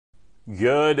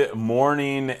Good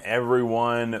morning,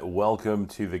 everyone. Welcome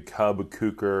to the Cub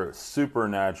Kuker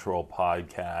Supernatural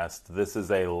Podcast. This is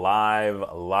a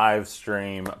live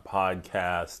stream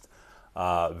podcast.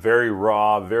 Very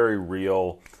raw, very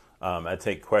real. I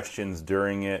take questions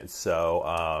during it,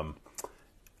 so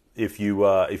if you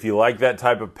like that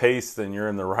type of pace, then you're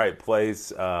in the right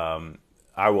place.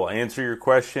 I will answer your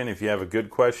question if you have a good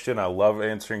question. I love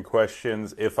answering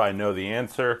questions if I know the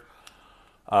answer.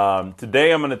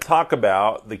 Today I'm going to talk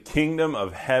about the kingdom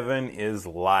of heaven is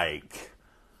like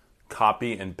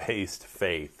copy and paste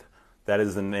faith. That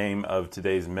is the name of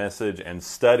today's message and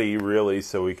study, really,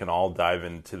 so we can all dive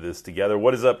into this together.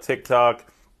 What is up, TikTok?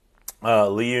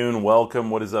 Leon, welcome.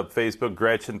 What is up, Facebook?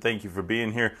 Gretchen, thank you for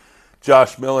being here.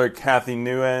 Josh Miller, Kathy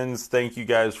Newens, thank you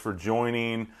guys for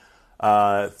joining.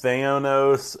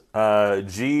 Theonos,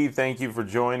 G, thank you for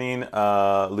joining.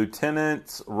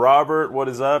 Lieutenant Robert, what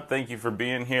is up? Thank you for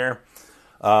being here.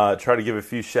 Try to give a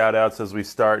few shout outs as we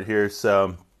start here.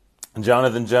 So,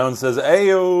 Jonathan Jones says,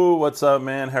 "Ayo, what's up,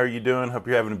 man? How are you doing? Hope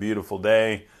you're having a beautiful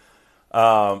day."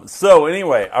 So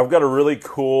anyway, I've got a really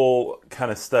cool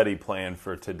kind of study plan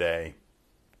for today.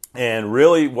 And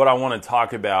really what I want to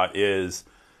talk about is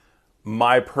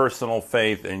my personal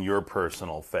faith and your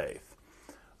personal faith.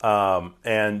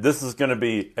 And this is going to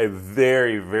be a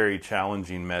very, very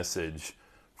challenging message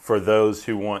for those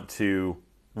who want to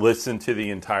listen to the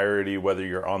entirety, whether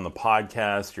you're on the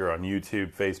podcast, you're on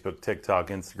YouTube, Facebook, TikTok,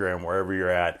 Instagram, wherever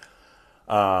you're at.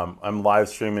 I'm live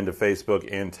streaming to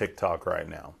Facebook and TikTok right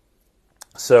now.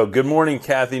 So good morning,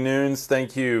 Kathy Noons.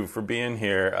 Thank you for being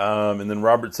here. And then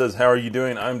Robert says, "How are you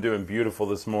doing?" I'm doing beautiful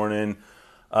this morning.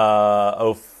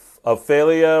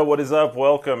 Ophelia, what is up?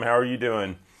 Welcome. How are you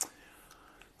doing?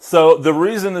 So the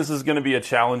reason this is going to be a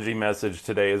challenging message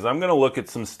today is I'm going to look at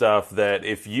some stuff that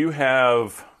if you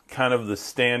have kind of the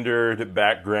standard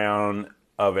background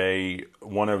of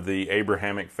one of the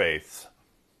Abrahamic faiths,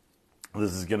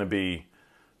 this is going to be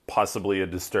possibly a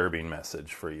disturbing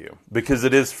message for you, because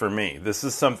it is for me. This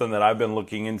is something that I've been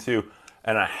looking into,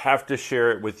 and I have to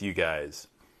share it with you guys.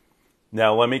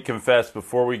 Now, let me confess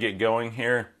before we get going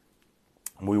here,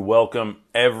 we welcome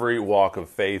every walk of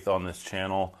faith on this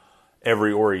channel.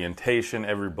 Every orientation,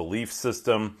 every belief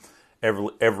system,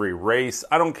 every race.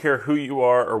 I don't care who you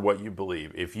are or what you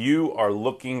believe. If you are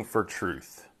looking for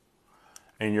truth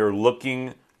and you're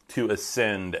looking to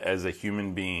ascend as a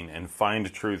human being and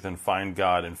find truth and find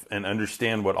God and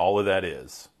understand what all of that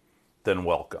is, then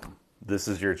welcome. This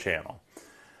is your channel.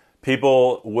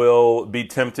 People will be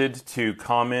tempted to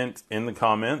comment in the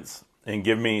comments and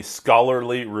give me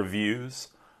scholarly reviews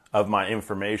of my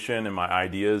information and my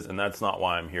ideas, and that's not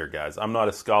why I'm here, guys. I'm not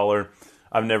a scholar.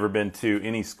 I've never been to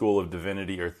any school of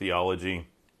divinity or theology.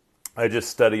 I just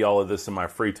study all of this in my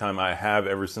free time. I have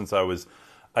ever since I was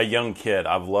a young kid.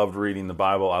 I've loved reading the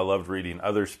Bible. I loved reading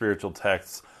other spiritual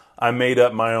texts. I made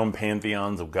up my own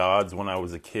pantheons of gods when I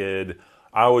was a kid.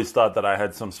 I always thought that I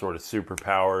had some sort of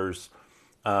superpowers.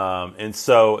 And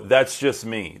so that's just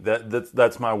me.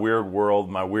 That's my weird world,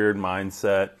 my weird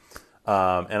mindset.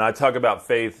 And I talk about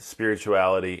faith,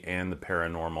 spirituality, and the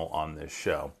paranormal on this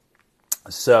show.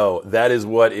 So that is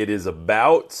what it is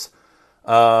about.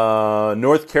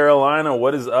 North Carolina,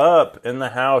 what is up in the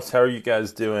house? How are you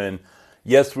guys doing?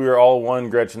 Yes, we are all one.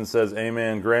 Gretchen says,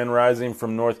 amen. Grand Rising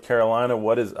from North Carolina,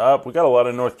 what is up? We got a lot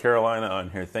of North Carolina on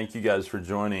here. Thank you guys for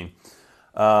joining.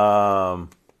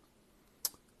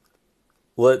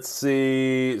 Let's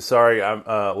see. Sorry,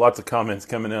 lots of comments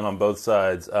coming in on both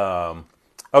sides.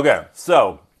 Okay,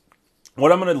 so what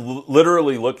I'm going to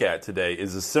literally look at today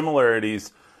is the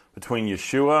similarities between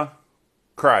Yeshua,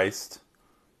 Christ,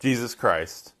 Jesus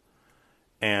Christ,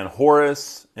 and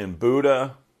Horus and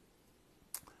Buddha,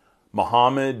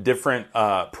 Muhammad, different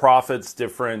prophets,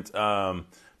 different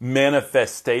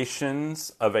manifestations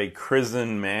of a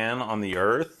Christian man on the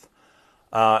earth.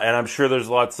 And I'm sure there's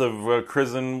lots of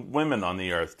Christian women on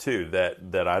the earth, too,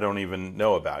 that I don't even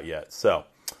know about yet. So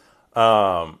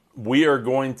we are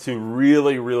going to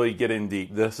really, really get in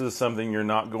deep. This is something you're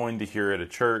not going to hear at a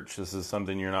church. This is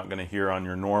something you're not going to hear on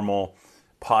your normal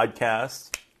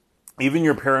podcast, even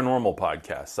your paranormal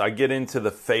podcasts. I get into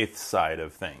the faith side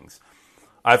of things.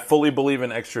 I fully believe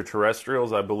in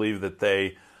extraterrestrials. I believe that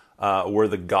they were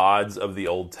the gods of the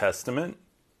Old Testament,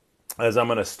 as I'm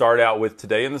going to start out with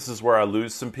today. And this is where I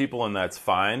lose some people, and that's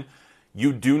fine.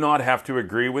 You do not have to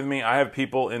agree with me. I have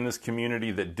people in this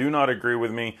community that do not agree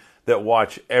with me, that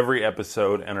watch every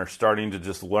episode and are starting to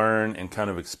just learn and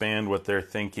kind of expand what they're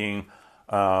thinking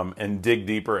and dig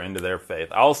deeper into their faith.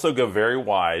 I also go very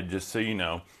wide, just so you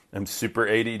know. I'm super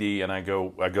ADD and I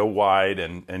go wide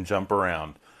and jump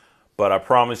around. But I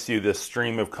promise you, this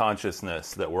stream of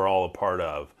consciousness that we're all a part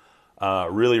of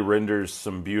really renders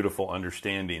some beautiful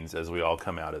understandings as we all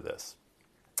come out of this.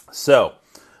 So,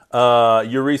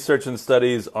 your research and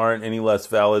studies aren't any less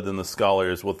valid than the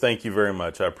scholars. Well, thank you very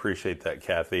much. I appreciate that,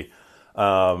 Kathy.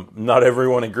 Not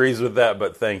everyone agrees with that,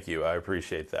 but thank you. I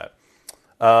appreciate that.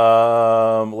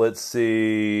 Let's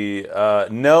see.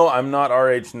 No, I'm not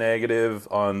Rh negative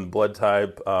on blood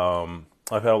type.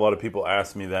 I've had a lot of people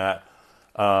ask me that.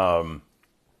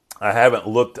 I haven't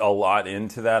looked a lot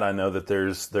into that. I know that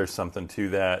there's something to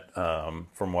that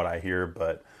from what I hear,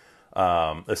 but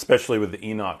especially with the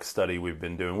Enoch study we've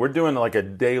been doing. We're doing like a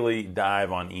daily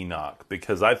dive on Enoch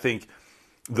because I think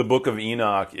the book of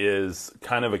Enoch is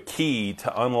kind of a key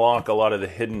to unlock a lot of the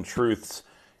hidden truths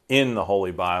in the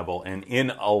Holy Bible and in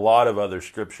a lot of other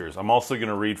scriptures. I'm also going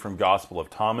to read from Gospel of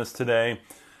Thomas today,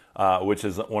 which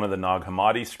is one of the Nag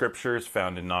Hammadi scriptures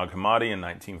found in Nag Hammadi in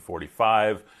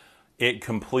 1945. It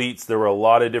completes, there were a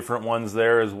lot of different ones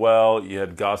there as well. You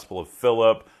had Gospel of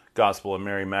Philip, Gospel of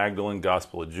Mary Magdalene,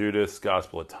 Gospel of Judas,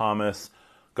 Gospel of Thomas.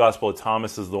 Gospel of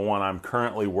Thomas is the one I'm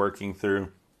currently working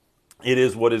through. It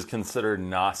is what is considered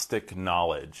Gnostic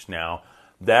knowledge. Now,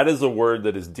 that is a word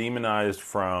that is demonized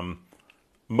from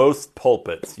most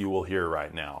pulpits you will hear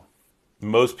right now.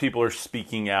 Most people are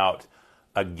speaking out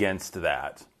against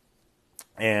that.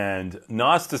 And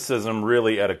Gnosticism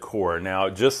really at a core. Now,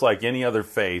 just like any other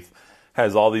faith,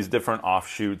 has all these different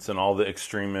offshoots and all the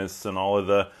extremists and all of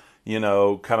the,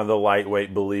 kind of the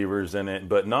lightweight believers in it.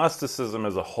 But Gnosticism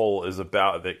as a whole is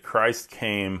about that Christ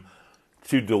came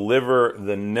to deliver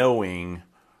the knowing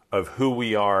of who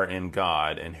we are in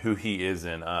God and who He is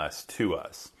in us to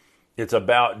us. It's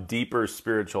about deeper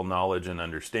spiritual knowledge and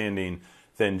understanding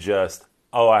than just,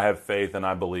 oh, I have faith and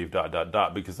I believe ...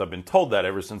 because I've been told that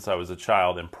ever since I was a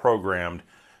child and programmed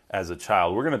as a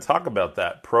child. We're going to talk about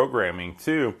that programming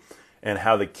too, and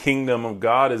how the kingdom of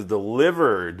God is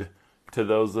delivered to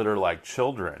those that are like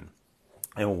children.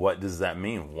 And what does that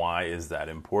mean? Why is that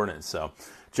important? So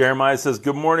Jeremiah says,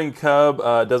 good morning, Cub.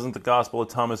 Doesn't the Gospel of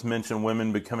Thomas mention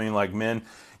women becoming like men?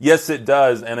 Yes, it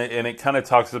does. And it kind of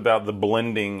talks about the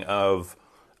blending of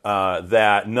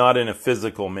that, not in a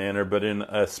physical manner, but in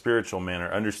a spiritual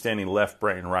manner, understanding left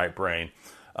brain, right brain,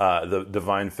 the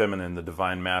divine feminine, the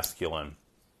divine masculine.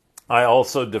 I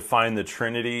also define the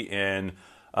Trinity in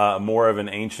more of an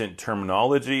ancient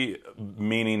terminology,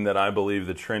 meaning that I believe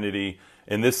the Trinity,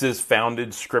 and this is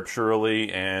founded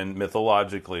scripturally and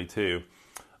mythologically too,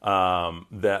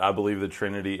 that I believe the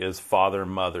Trinity is Father,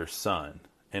 Mother, Son.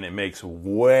 And it makes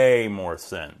way more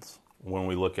sense when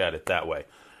we look at it that way.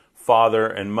 Father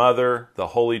and Mother, the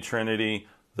Holy Trinity,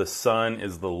 the Son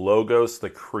is the Logos, the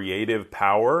creative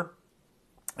power.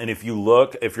 And if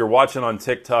you're watching on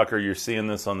TikTok or you're seeing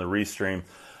this on the restream,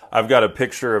 I've got a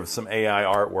picture of some AI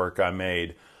artwork I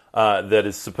made that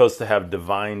is supposed to have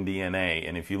divine DNA.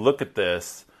 And if you look at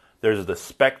this, there's the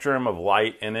spectrum of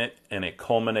light in it, and it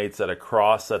culminates at a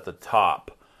cross at the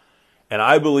top. And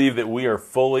I believe that we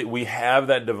have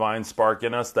that divine spark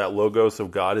in us. That Logos of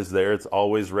God is there. It's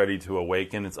always ready to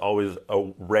awaken. It's always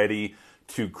ready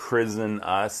to christen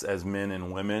us as men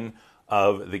and women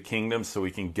of the kingdom so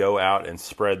we can go out and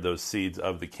spread those seeds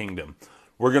of the kingdom.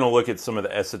 We're going to look at some of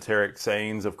the esoteric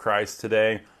sayings of Christ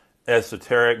today.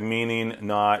 Esoteric meaning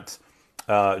not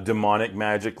demonic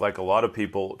magic like a lot of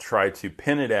people try to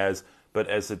pin it as, but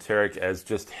esoteric as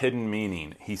just hidden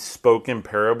meaning. He spoke in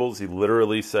parables. He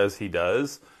literally says he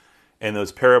does. And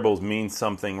those parables mean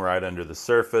something right under the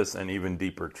surface and even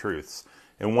deeper truths.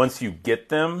 And once you get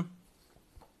them,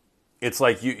 it's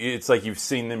like you've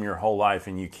seen them your whole life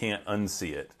and you can't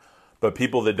unsee it. But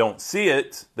people that don't see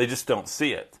it, they just don't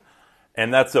see it.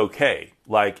 And that's okay.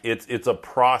 Like it's a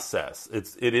process.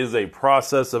 It is a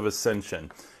process of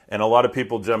ascension. And a lot of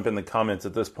people jump in the comments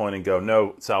at this point and go,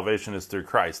 no, salvation is through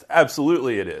Christ.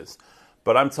 Absolutely it is.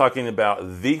 But I'm talking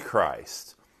about the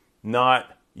Christ,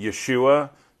 not Yeshua,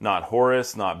 not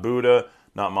Horus, not Buddha,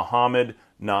 not Muhammad,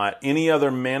 not any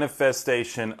other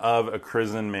manifestation of a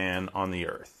christened man on the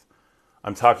earth.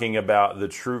 I'm talking about the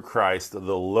true Christ, the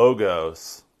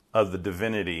Logos of the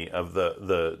divinity of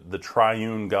the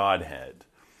triune Godhead,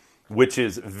 which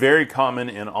is very common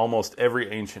in almost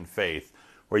every ancient faith,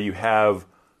 where you have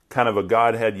kind of a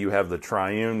Godhead, you have the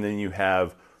triune, then you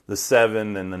have the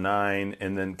seven and the nine,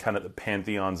 and then kind of the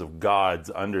pantheons of gods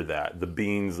under that, the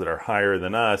beings that are higher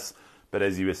than us, but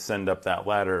as you ascend up that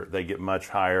ladder, they get much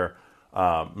higher,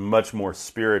 much more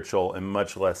spiritual, and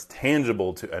much less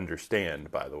tangible to understand,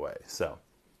 by the way. So,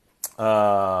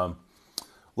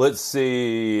 let's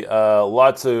see,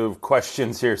 lots of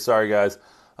questions here, sorry guys.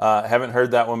 Haven't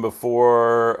heard that one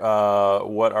before.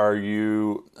 What are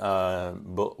you?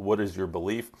 What is your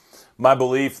belief? My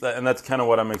belief, and that's kind of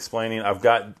what I'm explaining. I've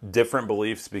got different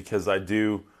beliefs because I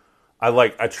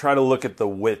try to look at the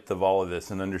width of all of this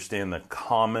and understand the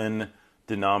common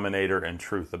denominator and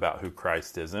truth about who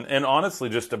Christ is, and honestly,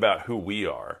 just about who we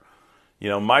are.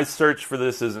 My search for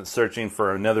this isn't searching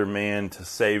for another man to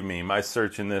save me. My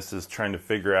search in this is trying to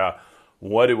figure out,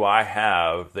 what do I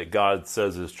have that God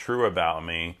says is true about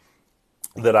me,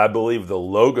 that I believe the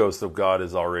Logos of God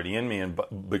is already in me, and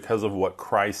because of what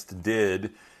Christ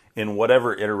did in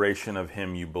whatever iteration of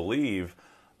him you believe,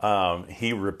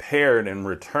 he repaired and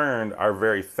returned our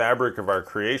very fabric of our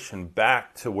creation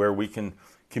back to where we can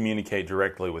communicate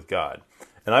directly with God.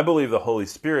 And I believe the Holy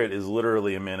Spirit is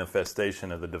literally a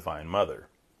manifestation of the Divine Mother.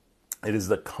 It is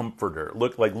the comforter.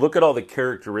 Look at all the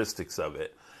characteristics of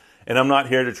it. And I'm not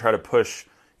here to try to push,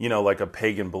 like a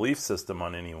pagan belief system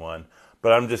on anyone.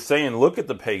 But I'm just saying, look at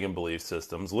the pagan belief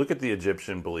systems. Look at the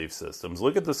Egyptian belief systems.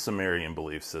 Look at the Sumerian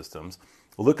belief systems.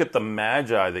 Look at the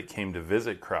Magi that came to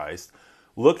visit Christ.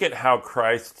 Look at how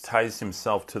Christ ties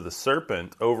himself to the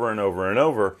serpent over and over and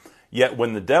over. Yet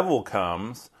when the devil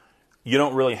comes, you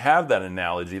don't really have that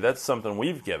analogy. That's something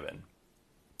we've given.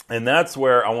 And that's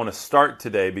where I want to start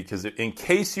today, because in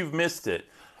case you've missed it,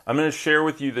 I'm going to share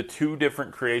with you the two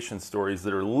different creation stories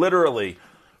that are literally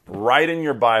right in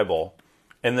your Bible.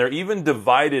 And they're even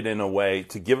divided in a way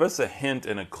to give us a hint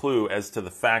and a clue as to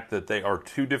the fact that they are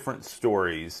two different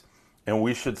stories. And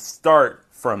we should start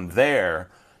from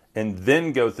there and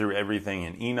then go through everything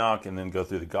in Enoch and then go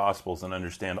through the Gospels and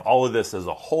understand all of this as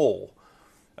a whole.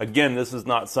 Again, this is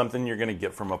not something you're going to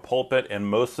get from a pulpit, and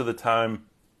most of the time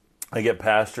I get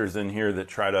pastors in here that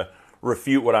try to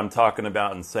refute what I'm talking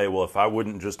about and say, well, if I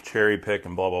wouldn't just cherry pick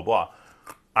and blah, blah, blah.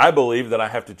 I believe that I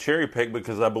have to cherry pick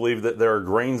because I believe that there are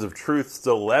grains of truth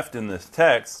still left in this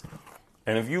text.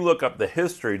 And if you look up the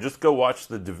history, just go watch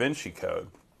the Da Vinci Code.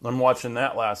 I'm watching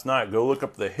that last night. Go look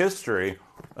up the history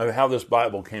of how this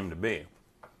Bible came to be.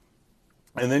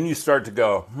 And then you start to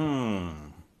go,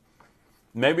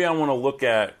 maybe I want to look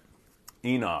at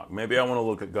Enoch. Maybe I want to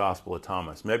look at Gospel of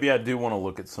Thomas. Maybe I do want to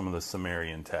look at some of the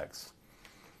Sumerian texts.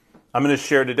 I'm going to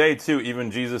share today, too, even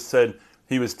Jesus said,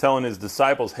 he was telling his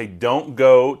disciples, hey, don't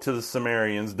go to the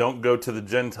Sumerians, don't go to the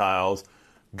Gentiles,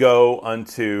 go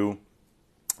unto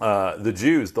the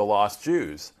Jews, the lost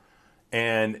Jews.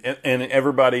 And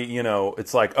everybody,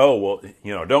 it's like, oh,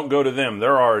 well, don't go to them,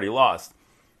 they're already lost.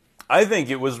 I think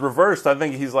it was reversed. I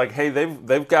think he's like, hey,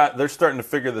 they're starting to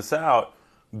figure this out.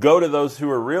 Go to those who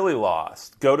are really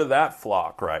lost. Go to that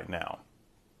flock right now.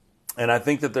 And I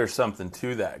think that there's something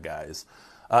to that, guys.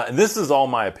 And this is all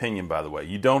my opinion, by the way.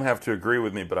 You don't have to agree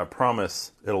with me, but I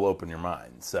promise it'll open your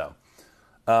mind. So,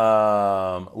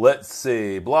 let's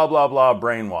see. Blah, blah, blah,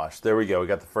 brainwashed. There we go. We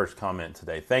got the first comment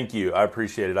today. Thank you. I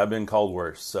appreciate it. I've been called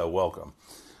worse, so welcome.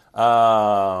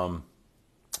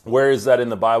 Where is that in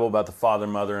the Bible about the Father,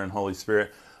 Mother, and Holy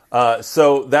Spirit?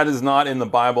 So that is not in the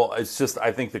Bible. It's just,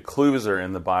 I think the clues are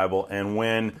in the Bible. And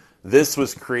when this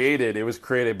was created, it was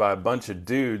created by a bunch of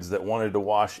dudes that wanted to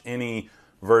wash any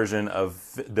version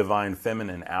of divine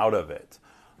feminine out of it.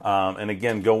 And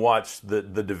again, go watch the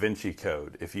Da Vinci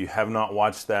Code. If you have not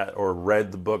watched that or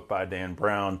read the book by Dan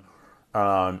Brown,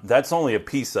 that's only a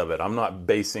piece of it. I'm not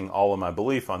basing all of my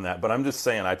belief on that, but I'm just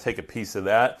saying I take a piece of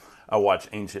that. I watch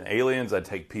Ancient Aliens. I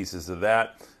take pieces of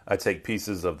that. I take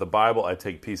pieces of the Bible. I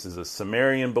take pieces of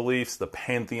Sumerian beliefs, the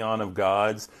pantheon of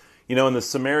gods. In the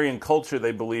Sumerian culture,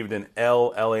 they believed in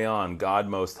El Elyon, God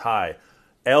Most High.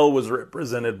 El was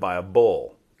represented by a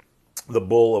bull, the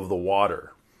bull of the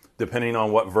water, depending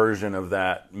on what version of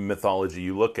that mythology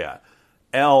you look at.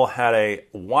 El had a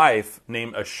wife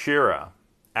named Asherah,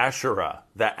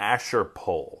 the Asher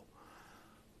pole.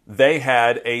 They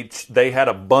had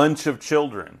a bunch of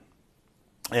children.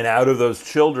 And out of those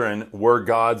children were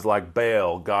gods like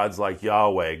Baal, gods like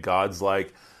Yahweh, gods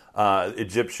like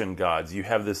Egyptian gods. You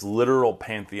have this literal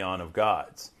pantheon of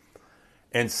gods.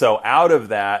 And so out of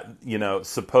that,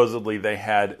 supposedly they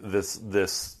had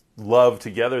this love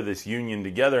together, this union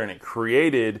together, and it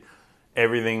created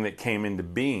everything that came into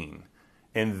being.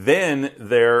 And then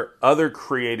their other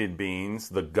created beings,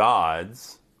 the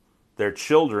gods, their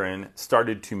children,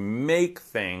 started to make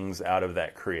things out of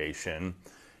that creation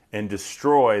and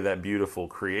destroy that beautiful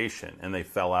creation, and they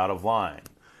fell out of line.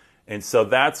 And so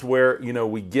that's where,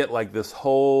 we get like this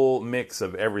whole mix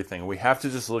of everything. We have to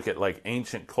just look at like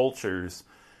ancient cultures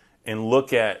and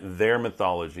look at their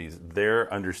mythologies,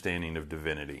 their understanding of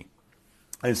divinity.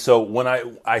 And so when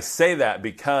I say that,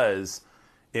 because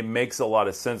it makes a lot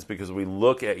of sense, because we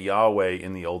look at Yahweh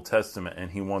in the Old Testament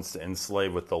and he wants to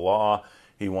enslave with the law.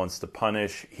 He wants to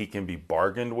punish. He can be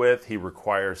bargained with. He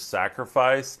requires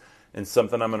sacrifice. And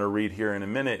something I'm going to read here in a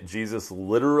minute, Jesus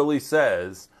literally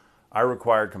says, I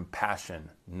require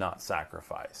compassion, not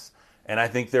sacrifice. And I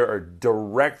think there are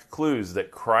direct clues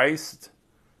that Christ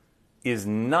is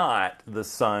not the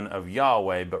son of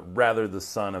Yahweh, but rather the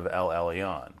son of El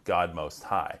Elyon, God Most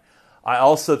High. I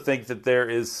also think that there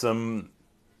is some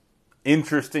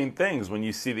interesting things when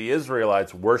you see the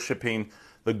Israelites worshiping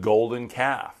the golden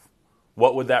calf.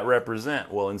 What would that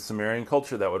represent? Well, in Sumerian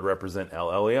culture, that would represent El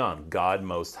Elyon, God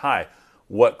Most High.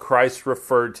 What Christ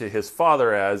referred to his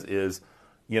father as is,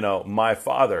 my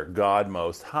father, God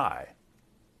Most High.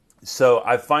 So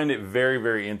I find it very,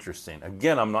 very interesting.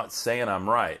 Again, I'm not saying I'm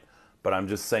right, but I'm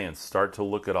just saying start to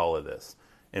look at all of this.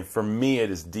 And for me, it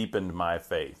has deepened my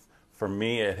faith. For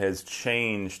me, it has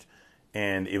changed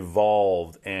and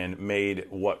evolved and made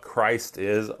what Christ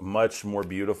is much more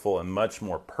beautiful and much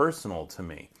more personal to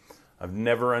me. I've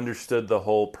never understood the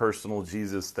whole personal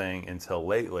Jesus thing until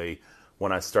lately,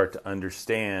 when I start to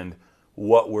understand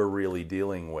what we're really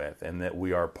dealing with and that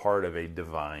we are part of a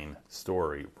divine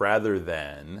story rather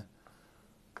than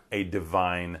a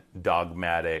divine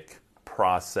dogmatic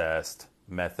processed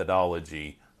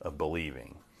methodology of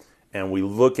believing. And we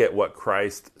look at what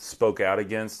Christ spoke out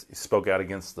against. He spoke out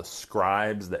against the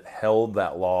scribes that held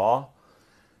that law.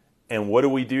 And what do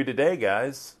we do today,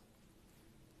 guys?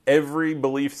 Every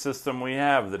belief system we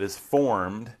have that is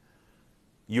formed,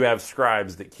 you have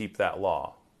scribes that keep that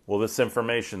law. Well, this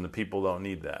information, the people don't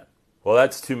need that. Well,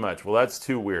 that's too much. Well, that's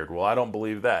too weird. Well, I don't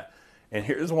believe that. And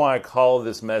here's why I call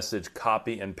this message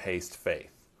copy and paste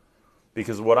faith.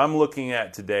 Because what I'm looking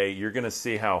at today, you're going to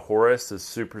see how Horus is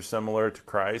super similar to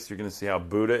Christ. You're going to see how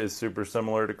Buddha is super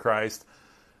similar to Christ.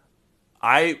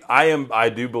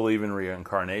 I do believe in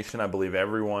reincarnation. I believe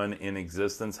everyone in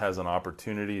existence has an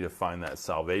opportunity to find that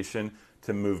salvation,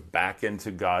 to move back into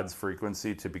God's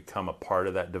frequency, to become a part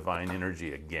of that divine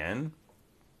energy again.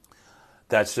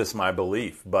 That's just my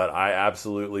belief. But I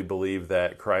absolutely believe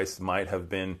that Christ might have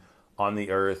been on the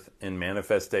earth in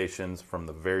manifestations from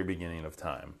the very beginning of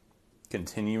time,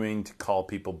 continuing to call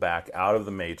people back out of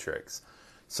the matrix.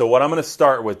 So what I'm going to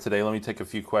start with today, let me take a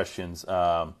few questions.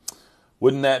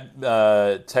 Wouldn't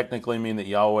that technically mean that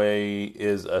Yahweh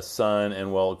is a son?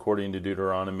 And well, according to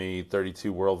Deuteronomy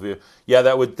 32 worldview, yeah,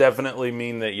 that would definitely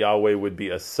mean that Yahweh would be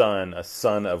a son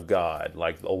of God,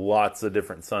 like lots of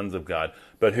different sons of God.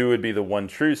 But who would be the one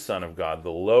true son of God?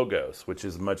 The Logos, which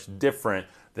is much different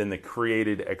than the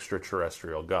created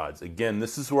extraterrestrial gods. Again,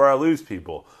 this is where I lose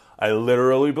people. I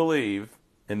literally believe,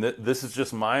 and this is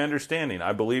just my understanding,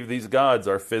 I believe these gods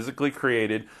are physically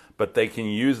created, but they can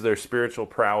use their spiritual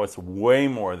prowess way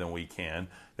more than we can.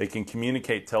 They can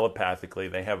communicate telepathically.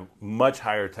 They have much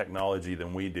higher technology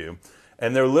than we do.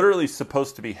 And they're literally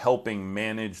supposed to be helping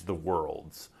manage the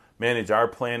worlds, manage our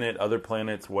planet, other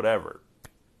planets, whatever.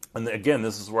 And again,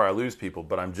 this is where I lose people,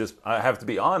 but I have to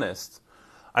be honest.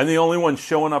 I'm the only one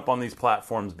showing up on these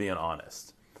platforms being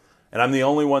honest. And I'm the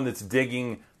only one that's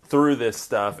digging through this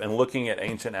stuff and looking at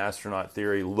ancient astronaut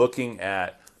theory, looking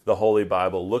at the Holy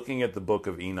Bible, looking at the book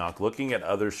of Enoch, looking at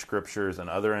other scriptures and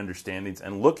other understandings,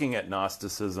 and looking at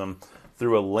Gnosticism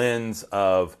through a lens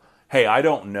of, hey, I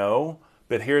don't know,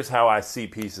 but here's how I see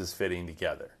pieces fitting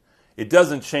together. It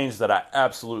doesn't change that I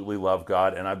absolutely love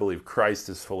God, and I believe Christ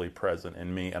is fully present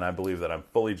in me, and I believe that I'm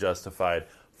fully justified,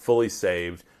 fully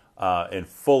saved, and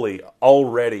fully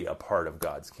already a part of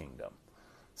God's kingdom.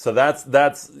 So that's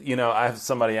I have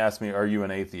somebody ask me, are you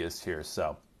an atheist here?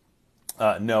 So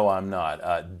no, I'm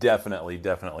not. Definitely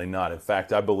not. In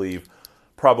fact, I believe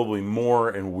probably more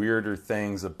and weirder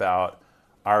things about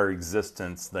our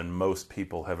existence than most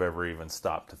people have ever even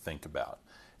stopped to think about.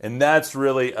 And that's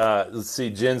really, let's see,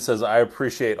 Jen says, I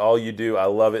appreciate all you do. I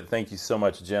love it. Thank you so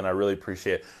much, Jen. I really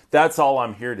appreciate it. That's all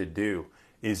I'm here to do,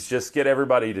 is just get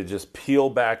everybody to just peel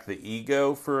back the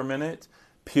ego for a minute,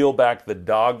 peel back the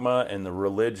dogma and the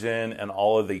religion and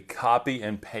all of the copy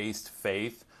and paste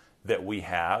faith that we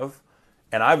have.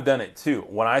 And I've done it too.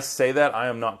 When I say that, I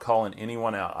am not calling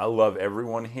anyone out. I love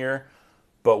everyone here.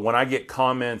 But when I get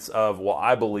comments of, well,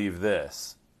 I believe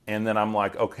this, and then I'm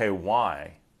like, okay,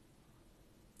 why?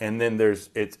 And then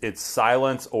it's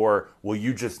silence, or, well,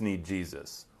 you just need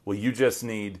Jesus. Well, you just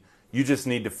need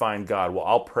to find God. Well,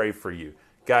 I'll pray for you.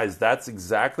 Guys, that's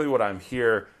exactly what I'm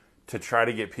here to try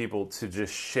to get people to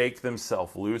just shake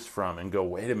themselves loose from and go,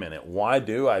 wait a minute, why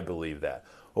do I believe that?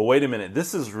 Well, wait a minute,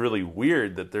 this is really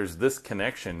weird that there's this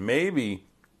connection. Maybe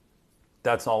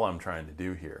that's all I'm trying to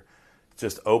do here.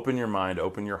 Just open your mind,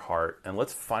 open your heart, and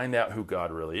let's find out who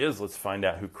God really is. Let's find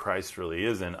out who Christ really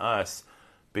is in us,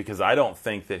 because I don't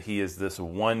think that he is this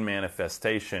one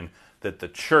manifestation that the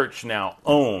church now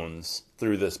owns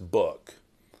through this book.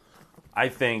 I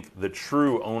think the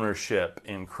true ownership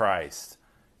in Christ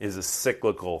is a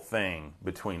cyclical thing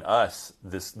between us,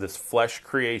 this flesh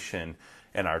creation,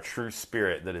 and our true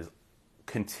spirit that is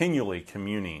continually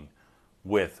communing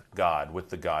with God, with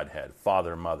the Godhead,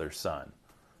 Father, Mother, Son.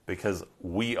 Because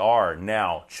we are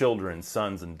now children,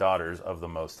 sons, and daughters of the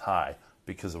Most High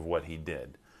because of what he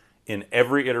did. In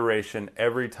every iteration,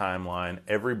 every timeline,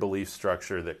 every belief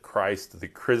structure that Christ, the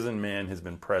risen man, has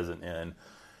been present in,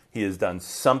 he has done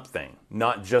something,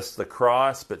 not just the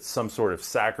cross, but some sort of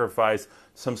sacrifice,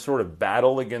 some sort of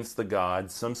battle against the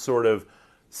gods, some sort of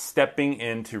stepping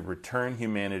in to return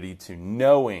humanity to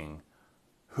knowing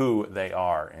who they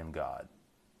are in God.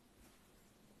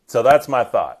 So that's my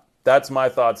thought. That's my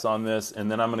thoughts on this,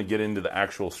 and then I'm going to get into the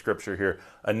actual scripture here.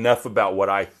 Enough about what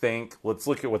I think. Let's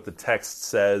look at what the text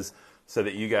says so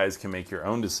that you guys can make your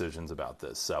own decisions about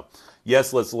this. So,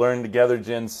 yes, let's learn together,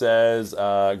 Jen says.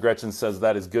 Gretchen says,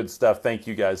 that is good stuff. Thank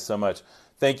you guys so much.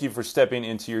 Thank you for stepping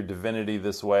into your divinity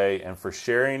this way and for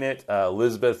sharing it.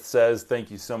 Lisbeth says, thank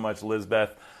you so much,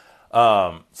 Lisbeth.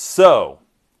 Let's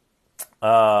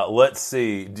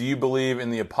see. Do you believe in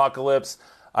the apocalypse?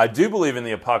 I do believe in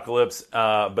the apocalypse,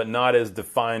 but not as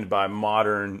defined by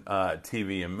modern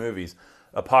TV and movies.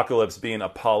 Apocalypse being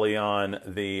Apollyon,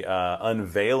 the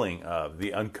unveiling of,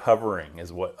 the uncovering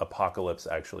is what apocalypse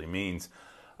actually means.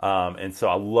 And so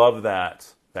I love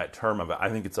that term of it. I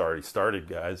think it's already started,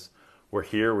 guys. We're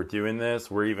here, we're doing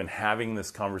this, we're even having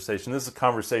this conversation. This is a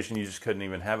conversation you just couldn't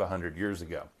even have 100 years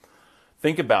ago.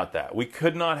 Think about that. We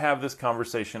could not have this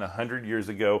conversation 100 years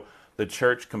ago. The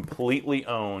church completely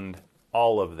owned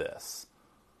all of this.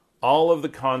 All of the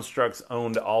constructs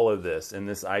owned all of this. And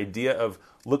this idea of,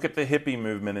 look at the hippie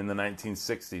movement in the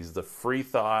 1960s, the free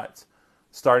thought,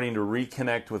 starting to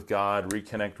reconnect with God,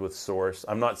 reconnect with Source.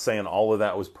 I'm not saying all of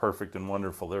that was perfect and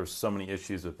wonderful. There were so many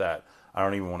issues with that. I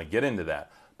don't even want to get into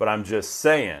that. But I'm just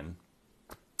saying,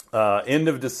 end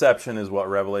of deception is what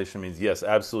Revelation means. Yes,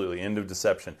 absolutely, end of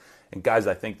deception. And guys,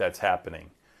 I think that's happening.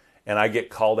 And I get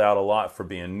called out a lot for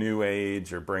being New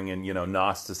Age or bringing,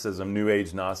 Gnosticism, New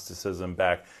Age Gnosticism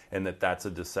back, and that's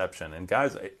a deception. And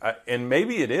guys, and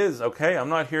maybe it is, okay? I'm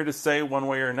not here to say one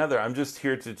way or another. I'm just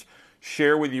here to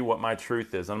share with you what my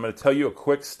truth is. I'm going to tell you a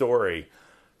quick story.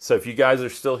 So if you guys are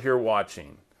still here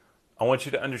watching, I want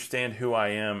you to understand who I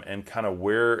am and kind of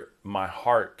where my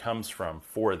heart comes from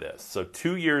for this. So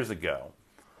 2 years ago,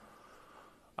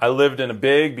 I lived in a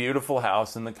big, beautiful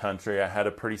house in the country. I had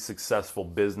a pretty successful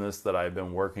business that I had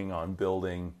been working on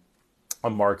building,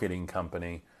 a marketing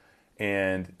company,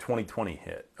 and 2020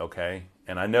 hit, okay?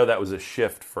 And I know that was a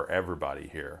shift for everybody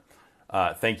here.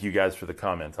 Thank you guys for the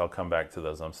comments. I'll come back to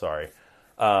those. I'm sorry.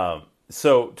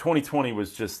 So 2020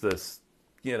 was just this,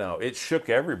 it shook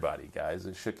everybody, guys.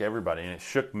 It shook everybody. And it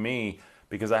shook me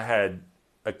because I had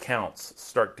accounts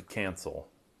start to cancel.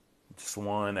 Just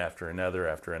one after another,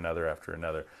 after another, after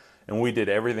another. And we did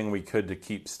everything we could to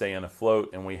keep staying afloat.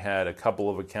 And we had a couple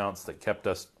of accounts that kept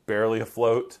us barely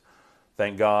afloat,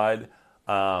 thank God.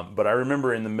 But I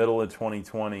remember in the middle of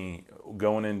 2020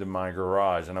 going into my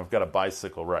garage, and I've got a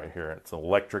bicycle right here. It's an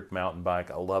electric mountain bike.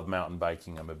 I love mountain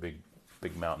biking. I'm a big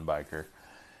mountain biker.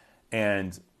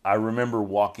 And I remember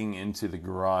walking into the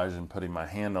garage and putting my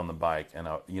hand on the bike, and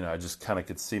I just kind of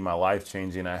could see my life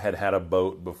changing. I had a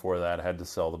boat before that. I had to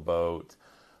sell the boat.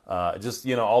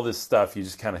 All this stuff. You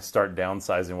just kind of start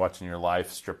downsizing, watching your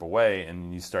life strip away,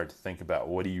 and you start to think about,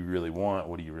 what do you really want?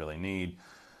 What do you really need?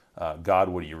 God,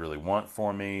 what do you really want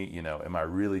for me? Am I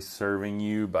really serving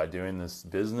you by doing this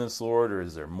business, Lord, or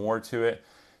is there more to it?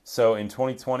 So in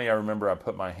 2020, I remember I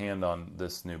put my hand on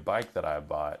this new bike that I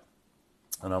bought.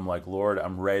 And I'm like, Lord,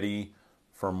 I'm ready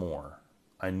for more.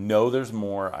 I know there's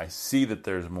more. I see that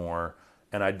there's more.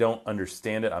 And I don't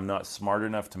understand it. I'm not smart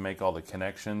enough to make all the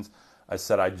connections. I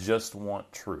said, I just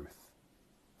want truth.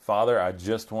 Father, I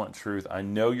just want truth. I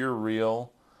know you're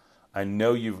real. I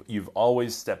know you've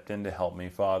always stepped in to help me,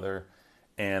 Father.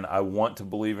 And I want to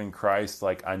believe in Christ.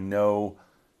 Like I know,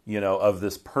 of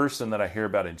this person that I hear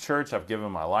about in church. I've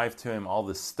given my life to him. All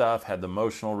this stuff, had the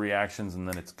emotional reactions, and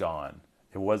then it's gone.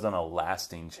 It wasn't a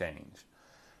lasting change.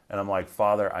 And I'm like,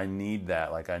 Father, I need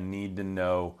that. Like, I need to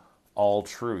know all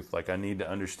truth. Like, I need to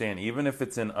understand, even if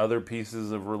it's in other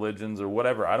pieces of religions or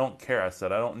whatever. I don't care. I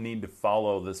said, I don't need to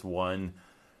follow this one,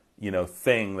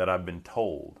 thing that I've been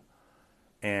told.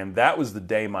 And that was the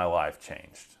day my life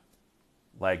changed.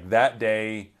 Like, that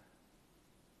day,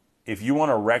 if you want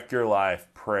to wreck your life,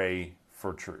 pray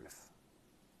for truth.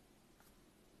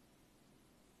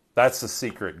 That's the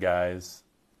secret, guys.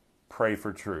 Pray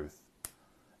for truth.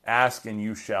 Ask and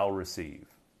you shall receive.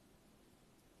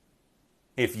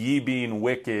 If ye being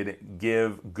wicked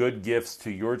give good gifts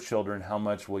to your children, how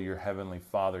much will your heavenly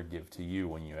Father give to you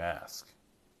when you ask?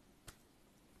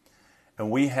 And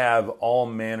we have all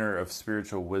manner of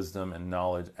spiritual wisdom and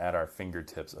knowledge at our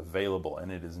fingertips available.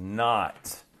 And it is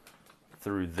not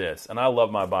through this. And I love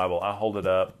my Bible. I hold it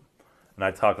up and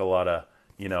I talk a lot of,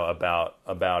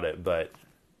 about it. But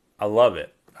I love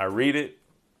it. I read it.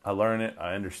 I learn it.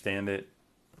 I understand it.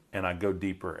 And I go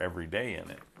deeper every day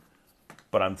in it.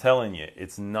 But I'm telling you,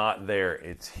 it's not there.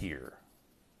 It's here.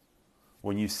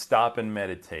 When you stop and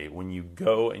meditate, when you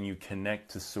go and you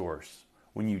connect to Source,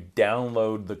 when you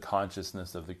download the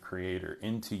consciousness of the Creator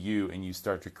into you and you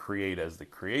start to create as the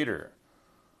Creator,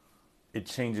 it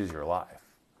changes your life.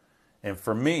 And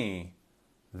for me,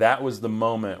 that was the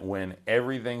moment when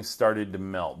everything started to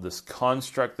melt. This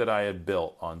construct that I had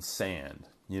built on sand.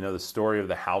 You know the story of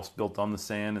the house built on the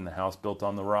sand and the house built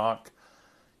on the rock?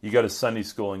 You go to Sunday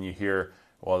school and you hear,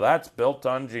 well, that's built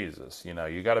on Jesus.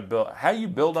 You got to build. How do you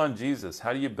build on Jesus?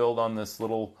 How do you build on this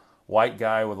little white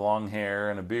guy with long hair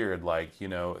and a beard?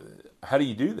 How do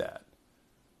you do that?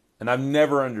 And I've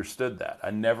never understood that.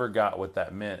 I never got what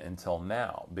that meant until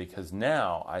now, because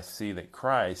now I see that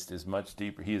Christ is much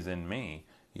deeper. He is in me.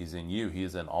 He's in you. He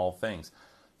is in all things.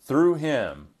 Through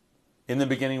him, in the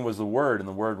beginning was the Word, and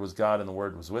the Word was God, and the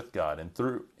Word was with God. And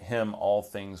through him all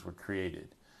things were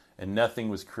created. And nothing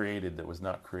was created that was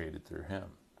not created through him.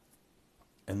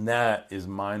 And that is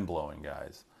mind-blowing,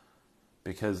 guys.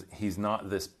 Because he's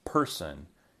not this person.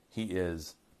 He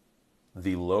is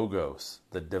the Logos,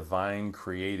 the divine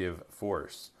creative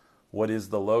force. What is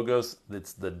the Logos?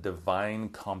 It's the divine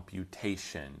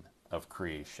computation of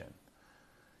creation.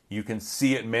 You can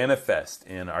see it manifest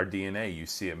in our DNA. You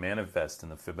see it manifest in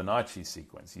the Fibonacci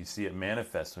sequence. You see it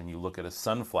manifest when you look at a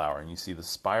sunflower and you see the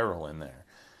spiral in there.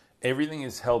 Everything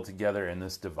is held together in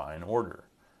this divine order.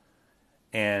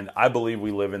 And I believe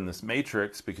we live in this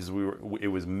matrix because it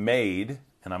was made,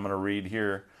 and I'm going to read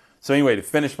here. So anyway, to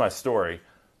finish my story,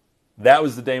 that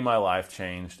was the day my life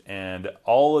changed. And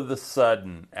all of a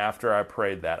sudden, after I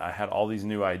prayed that, I had all these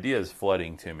new ideas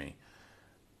flooding to me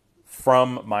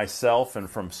from myself and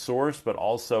from Source, but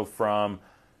also from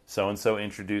so-and-so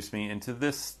introduced me into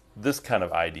this kind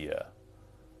of idea.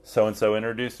 So-and-so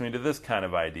introduced me to this kind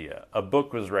of idea. A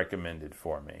book was recommended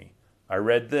for me. I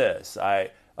read this. A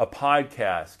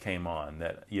podcast came on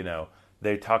that,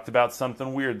 they talked about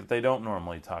something weird that they don't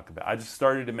normally talk about. I just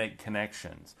started to make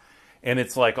connections. And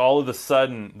it's like all of a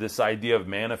sudden, this idea of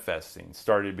manifesting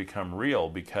started to become real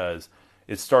because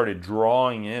it started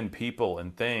drawing in people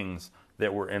and things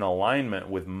that were in alignment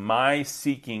with my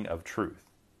seeking of truth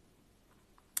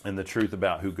and the truth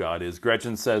about who God is.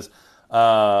 Gretchen says,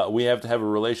 we have to have a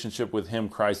relationship with him.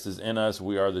 Christ is in us.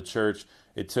 We are the church.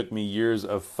 It took me years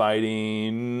of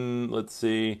fighting,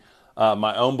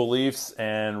 my own beliefs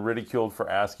and ridiculed for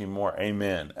asking more.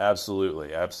 Amen.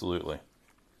 Absolutely. Absolutely.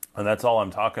 And that's all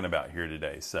I'm talking about here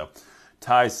today. So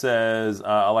Ty says,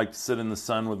 I like to sit in the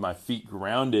sun with my feet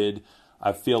grounded.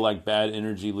 I feel like bad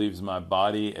energy leaves my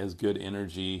body as good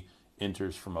energy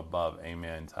enters from above.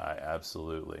 Amen, Ty.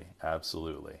 Absolutely.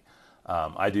 Absolutely.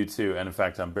 I do too. And in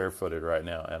fact, I'm barefooted right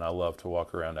now, and I love to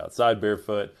walk around outside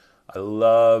barefoot. I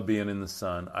love being in the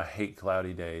sun. I hate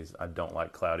cloudy days. I don't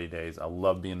like cloudy days. I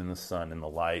love being in the sun and the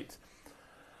light.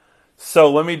 So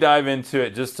let me dive into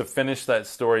it just to finish that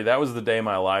story. That was the day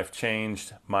my life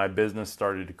changed. My business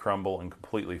started to crumble and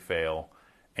completely fail.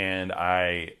 And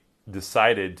I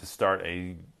decided to start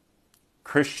a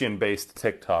Christian-based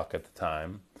TikTok at the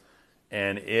time.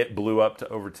 And it blew up to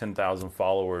over 10,000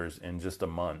 followers in just a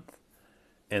month.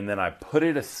 And then I put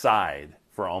it aside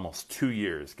for almost 2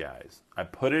 years, guys. I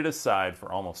put it aside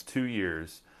for almost 2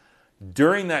 years.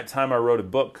 During that time, I wrote a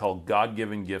book called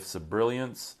God-Given Gifts of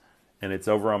Brilliance. And it's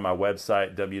over on my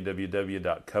website,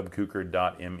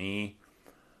 www.cubkuker.me,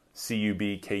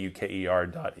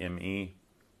 cubkuker.me.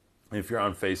 If you're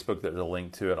on Facebook, there's a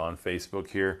link to it on Facebook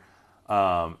here.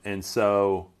 And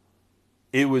so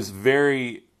it was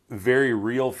very, very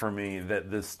real for me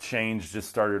that this change just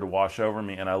started to wash over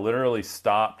me. And I literally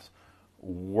stopped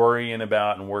worrying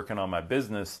about and working on my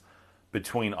business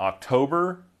between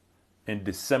October and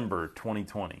December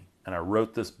 2020. And I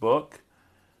wrote this book.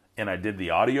 And I did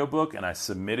the audiobook, and I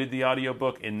submitted the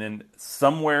audiobook. And then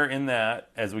somewhere in that,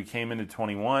 as we came into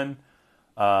 21,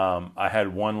 I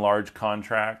had one large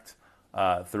contract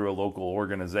through a local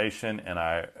organization.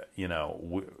 And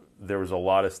there was a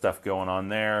lot of stuff going on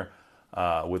there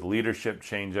with leadership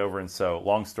changeover. And so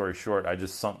long story short, I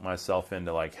just sunk myself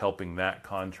into helping that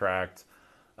contract.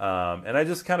 And I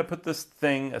just kind of put this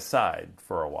thing aside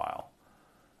for a while.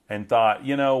 and thought,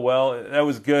 well, that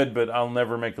was good, but I'll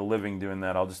never make a living doing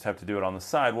that. I'll just have to do it on the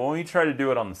side. Well, when you try to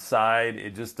do it on the side,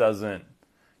 it just doesn't,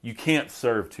 you can't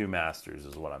serve two masters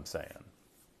is what I'm saying.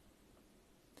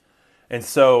 And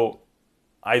so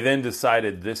I then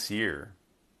decided this year,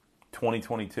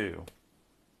 2022,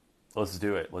 let's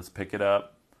do it. Let's pick it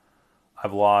up.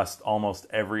 I've lost almost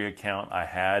every account I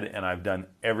had, and I've done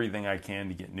everything I can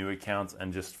to get new accounts,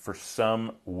 and just for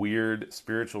some weird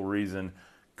spiritual reason,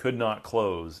 could not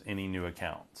close any new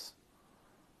accounts.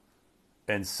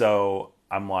 And so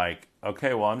I'm like,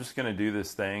 okay, well, I'm just going to do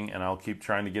this thing, and I'll keep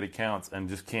trying to get accounts, and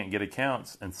just can't get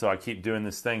accounts. And so I keep doing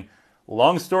this thing.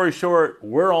 Long story short,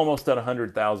 we're almost at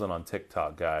 100,000 on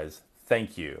TikTok, guys.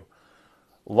 Thank you.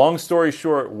 Long story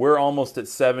short, we're almost at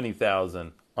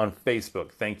 70,000 on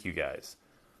Facebook. Thank you, guys.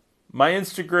 My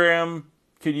Instagram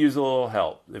could use a little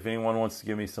help. If anyone wants to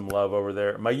give me some love over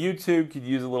there. My YouTube could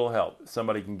use a little help.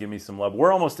 Somebody can give me some love.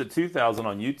 We're almost at 2,000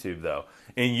 on YouTube, though.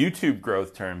 In YouTube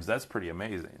growth terms, that's pretty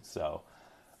amazing. So,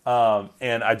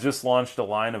 and I just launched a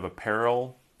line of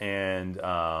apparel and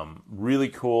really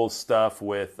cool stuff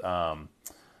with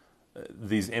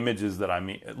these images that I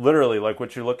mean, literally like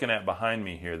what you're looking at behind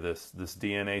me here, this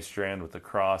DNA strand with the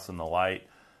cross and the light.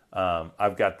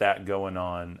 I've got that going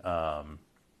on.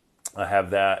 I have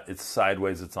that. It's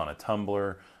sideways. It's on a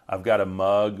tumbler. I've got a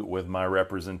mug with my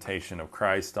representation of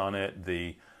Christ on it,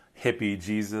 the hippie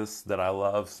Jesus that I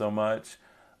love so much.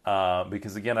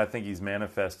 Because again, I think he's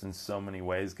manifest in so many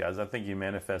ways, guys. I think he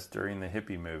manifests during the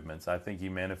hippie movements. I think he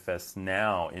manifests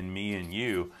now in me and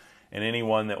you. And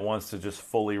anyone that wants to just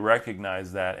fully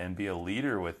recognize that and be a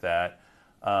leader with that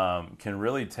can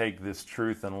really take this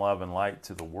truth and love and light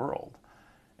to the world.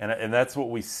 And that's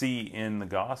what we see in the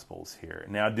Gospels here.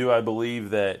 Now, do I believe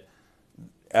that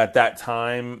at that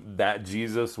time that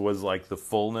Jesus was like the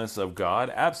fullness of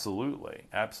God? Absolutely.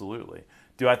 Absolutely.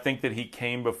 Do I think that he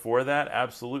came before that?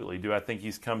 Absolutely. Do I think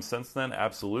he's come since then?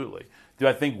 Absolutely. Do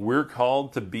I think we're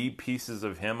called to be pieces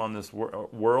of him on this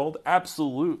world?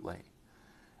 Absolutely.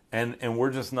 And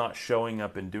we're just not showing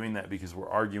up and doing that because we're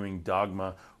arguing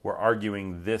dogma, we're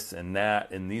arguing this and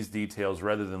that and these details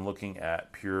rather than looking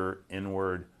at pure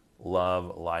inward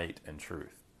love, light, and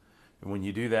truth. And when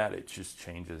you do that, it just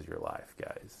changes your life,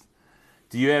 guys.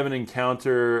 Do you have an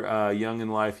encounter young in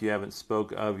life you haven't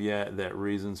spoke of yet that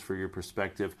reasons for your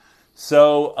perspective?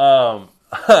 So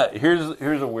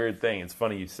here's a weird thing. It's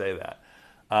funny you say that.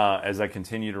 As I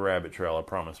continue to rabbit trail, I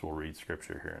promise we'll read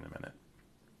scripture here in a minute.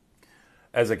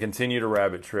 As I continue to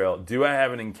rabbit trail, do I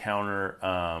have an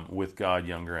encounter with God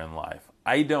younger in life?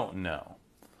 I don't know.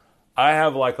 I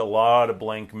have like a lot of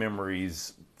blank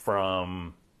memories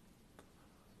from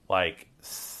like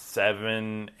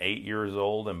 7, 8 years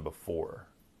old and before,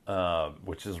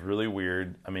 which is really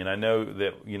weird. I mean, I know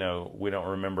that, we don't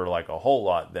remember like a whole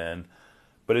lot then,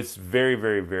 but it's very,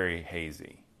 very, very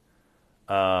hazy.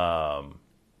 Let's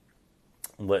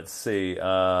see.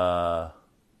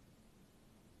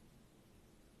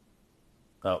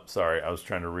 Oh, sorry. I was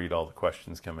trying to read all the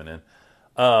questions coming in.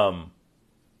 And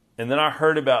then I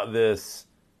heard about this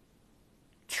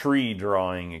tree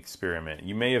drawing experiment.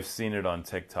 You may have seen it on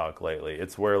TikTok lately.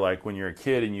 It's where like when you're a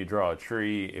kid and you draw a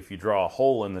tree, if you draw a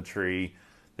hole in the tree,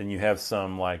 then you have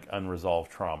some like unresolved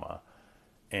trauma.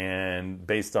 And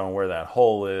based on where that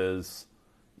hole is,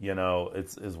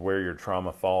 is where your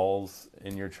trauma falls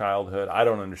in your childhood. I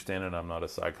don't understand it. I'm not a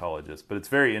psychologist, but it's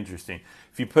very interesting.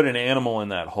 If you put an animal in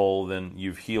that hole, then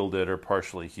you've healed it or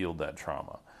partially healed that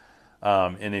trauma.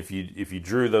 And if you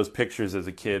drew those pictures as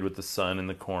a kid with the sun in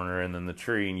the corner and then the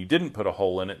tree, and you didn't put a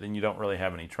hole in it, then you don't really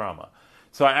have any trauma.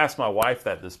 So I asked my wife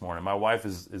that this morning. My wife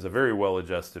is a very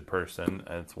well-adjusted person.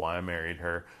 That's why I married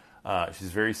her.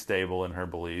 She's very stable in her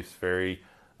beliefs, very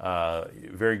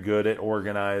good at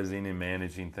organizing and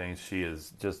managing things. She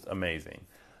is just amazing.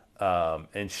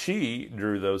 And she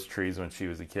drew those trees when she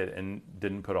was a kid and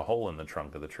didn't put a hole in the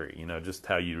trunk of the tree, just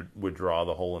how you would draw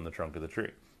the hole in the trunk of the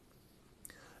tree.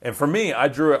 And for me, I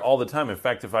drew it all the time. In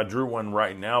fact, if I drew one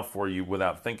right now for you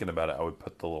without thinking about it, I would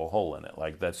put the little hole in it.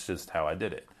 Like, that's just how I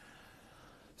did it.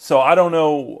 So I don't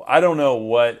know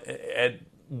at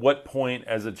what point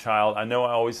as a child. I know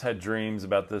I always had dreams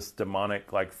about this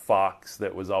demonic like fox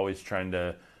that was always trying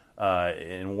to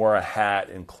and wore a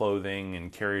hat and clothing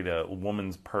and carried a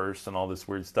woman's purse and all this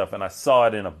weird stuff. And I saw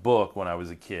it in a book when I was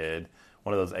a kid,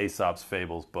 one of those Aesop's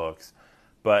Fables books.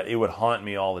 But it would haunt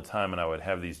me all the time, and I would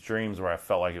have these dreams where I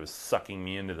felt like it was sucking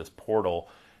me into this portal.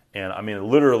 And I mean,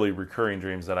 literally recurring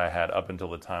dreams that I had up until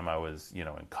the time I was, in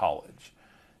college.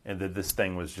 And that this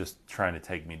thing was just trying to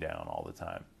take me down all the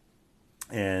time.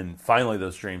 And finally,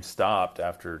 those dreams stopped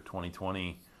after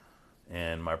 2020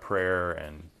 and my prayer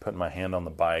and putting my hand on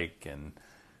the bike and,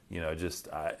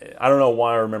 I don't know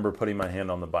why I remember putting my hand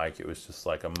on the bike. It was just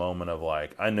like a moment of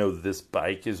like, I know this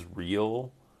bike is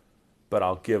real, but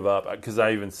I'll give up. Because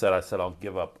I said, I'll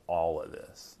give up all of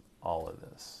this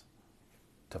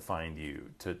to find you,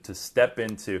 to step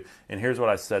into. And here's what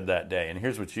I said that day. And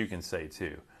here's what you can say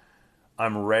too.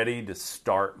 I'm ready to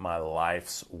start my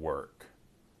life's work.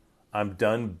 I'm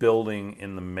done building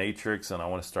in the matrix and I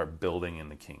want to start building in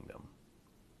the kingdom.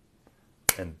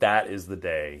 And that is the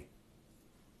day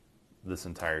this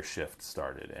entire shift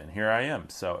started. And here I am.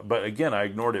 So, but again, I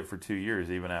ignored it for 2 years,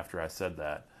 even after I said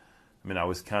that. I mean, I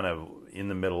was kind of in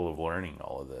the middle of learning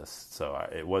all of this. So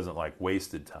it wasn't like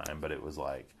wasted time, but it was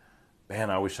like, man,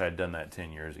 I wish I had done that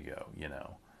 10 years ago,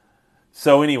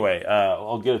 So anyway,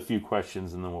 I'll get a few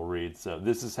questions and then we'll read. So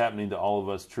this is happening to all of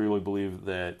us. Truly believe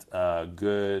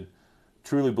in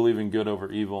good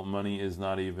over evil. Money is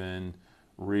not even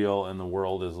real and the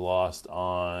world is lost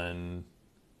on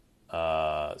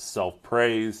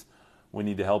self-praise. We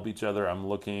need to help each other. I'm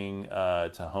looking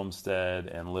to homestead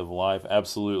and live life.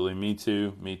 Absolutely. Me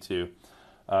too.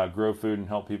 Grow food and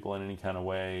help people in any kind of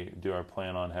way. Do I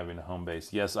plan on having a home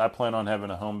base? Yes, I plan on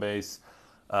having a home base.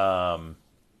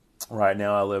 Right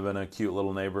now I live in a cute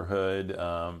little neighborhood,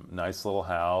 nice little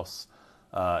house,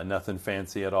 nothing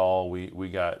fancy at all. We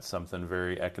got something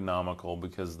very economical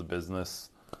because the business,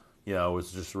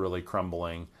 was just really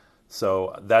crumbling.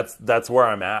 So that's where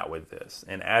I'm at with this.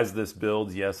 And as this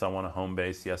builds, yes, I want a home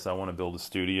base. Yes, I want to build a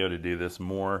studio to do this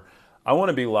more. I want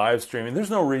to be live streaming. There's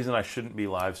no reason I shouldn't be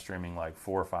live streaming like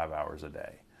 4 or 5 hours a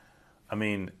day. I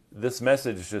mean, this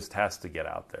message just has to get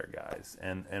out there, guys.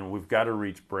 And we've got to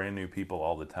reach brand new people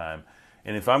all the time.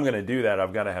 And if I'm going to do that,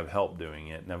 I've got to have help doing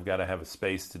it. And I've got to have a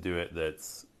space to do it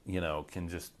that's, can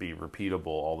just be repeatable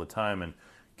all the time and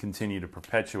continue to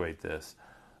perpetuate this.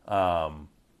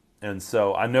 And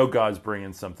so I know God's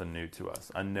bringing something new to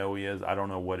us. I know He is. I don't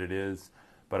know what it is,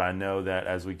 but I know that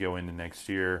as we go into next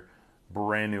year,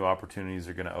 brand new opportunities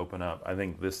are going to open up. I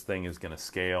think this thing is going to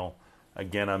scale.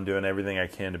 Again, I'm doing everything I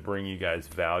can to bring you guys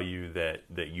value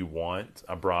that you want.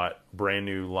 I brought brand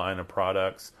new line of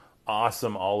products,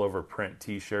 awesome all over print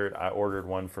t-shirt. I ordered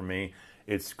one for me.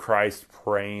 It's Christ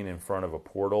praying in front of a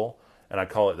portal, and I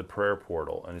call it the prayer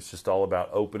portal. And it's just all about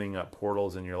opening up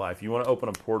portals in your life. You want to open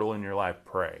a portal in your life,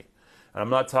 pray. And I'm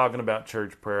not talking about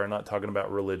church prayer. I'm not talking about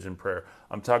religion prayer.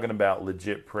 I'm talking about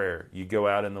legit prayer. You go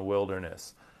out in the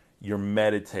wilderness. You're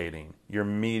meditating. You're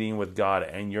meeting with God,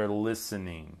 and you're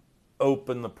listening.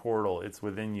 Open the portal. It's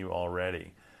within you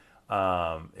already.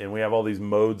 And we have all these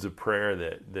modes of prayer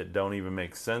that don't even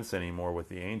make sense anymore with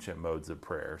the ancient modes of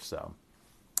prayer. So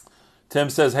Tim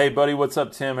says, hey, buddy, what's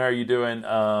up, Tim? How are you doing?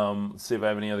 Let's see if I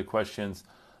have any other questions.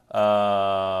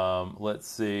 Let's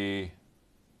see.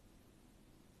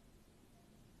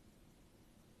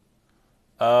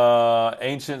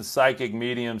 Ancient Psychic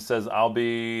Medium says, I'll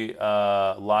be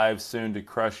live soon to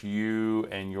crush you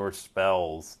and your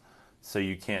spells so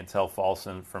you can't tell false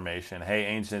information. Hey,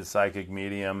 Ancient Psychic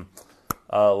Medium,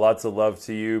 lots of love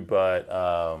to you, but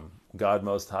God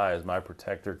Most High is my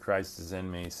protector. Christ is in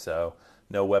me, so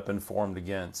no weapon formed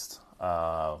against.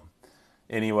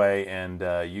 Anyway,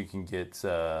 and you can get,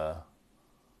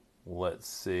 let's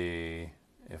see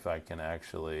if I can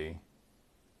actually...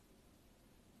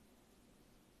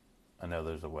 I know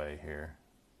there's a way here.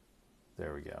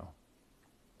 There we go.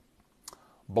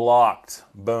 Blocked.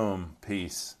 Boom.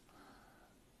 Peace.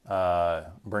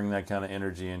 Bring that kind of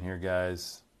energy in here,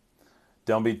 guys.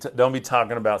 Don't be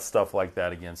talking about stuff like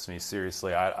that against me.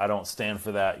 Seriously, I don't stand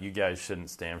for that. You guys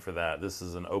shouldn't stand for that. This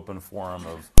is an open forum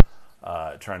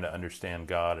of trying to understand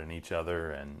God and each other,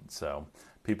 and so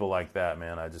people like that,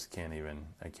 man, I can't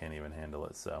even handle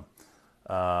it. So.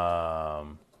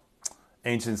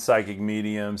 Ancient Psychic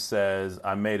Medium says,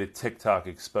 I made a TikTok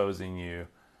exposing you.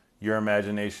 Your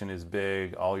imagination is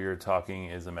big. All you're talking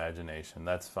is imagination.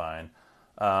 That's fine.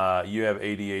 You have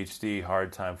ADHD,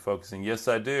 hard time focusing. Yes,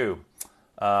 I do.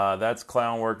 That's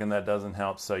clown work and that doesn't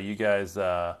help. So you guys,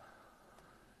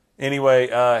 anyway,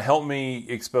 help me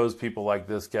expose people like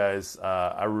this, guys.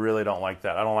 I really don't like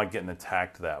that. I don't like getting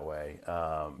attacked that way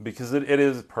because it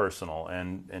is personal,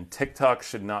 and TikTok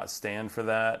should not stand for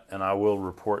that. And I will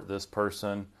report this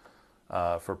person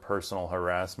for personal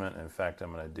harassment. In fact,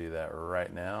 I'm going to do that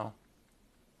right now.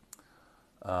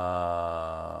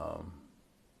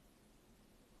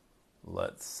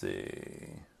 Let's see.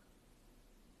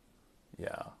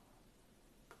 Yeah.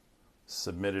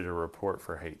 Submitted a report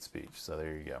for hate speech. So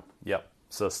there you go. Yep.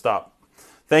 So stop.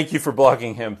 Thank you for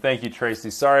blocking him. Thank you, Tracy.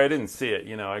 Sorry, I didn't see it.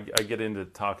 I get into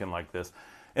talking like this.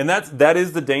 And that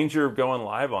is the danger of going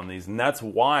live on these. And that's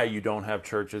why you don't have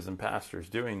churches and pastors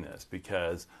doing this,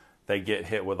 because they get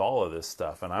hit with all of this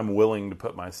stuff. And I'm willing to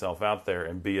put myself out there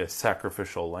and be a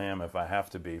sacrificial lamb if I have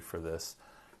to be for this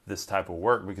type of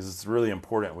work, because it's really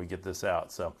important we get this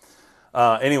out. So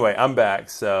anyway, I'm back.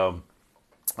 So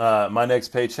my next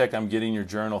paycheck, I'm getting your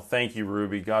journal. Thank you,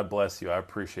 Ruby. God bless you. I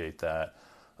appreciate that.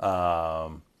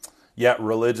 Yeah,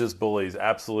 religious bullies,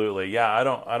 absolutely. Yeah, I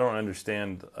don't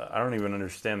understand. I don't even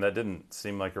understand. That didn't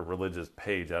seem like a religious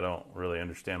page. I don't really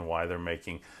understand why they're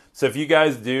making. So if you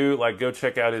guys do, like, go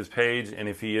check out his page, and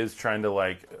if he is trying to,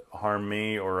 like, harm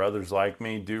me or others like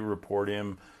me, do report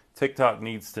him. TikTok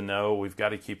needs to know. We've got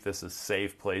to keep this a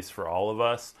safe place for all of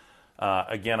us.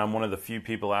 Again, I'm one of the few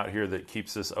people out here that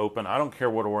keeps this open. I don't care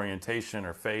what orientation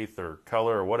or faith or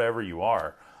color or whatever you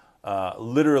are.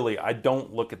 Literally, I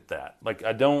don't look at that. Like,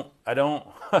 I don't,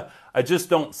 I just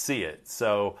don't see it.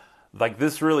 So, like,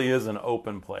 this really is an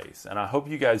open place. And I hope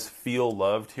you guys feel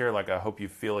loved here. Like, I hope you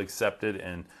feel accepted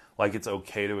and like it's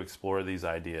okay to explore these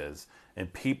ideas.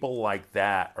 And people like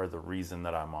that are the reason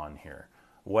that I'm on here.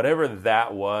 Whatever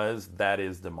that was, that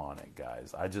is demonic,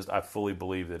 guys. I fully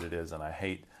believe that it is, and I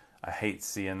hate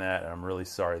seeing that, and I'm really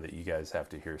sorry that you guys have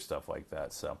to hear stuff like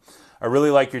that. So I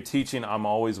really like your teaching. I'm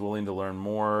always willing to learn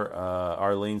more.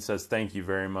 Arlene says, thank you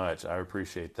very much. I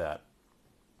appreciate that.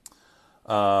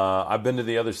 I've been to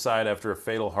the other side after a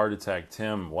fatal heart attack.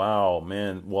 Tim, wow,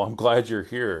 man. Well, I'm glad you're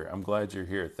here.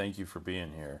 Thank you for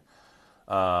being here.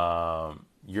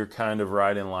 You're kind of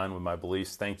right in line with my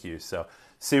beliefs. Thank you. So,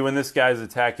 see, when this guy's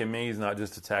attacking me, he's not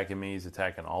just attacking me, he's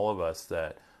attacking all of us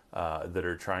that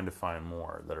are trying to find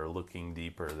more, that are looking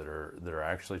deeper, that are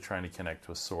actually trying to connect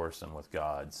with Source and with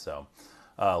God. So,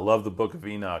 love the Book of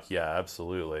Enoch. Yeah,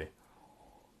 absolutely.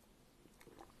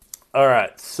 All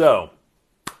right, so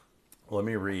let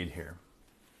me read here.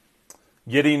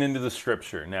 Getting into the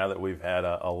scripture now that we've had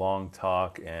a long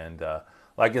talk, and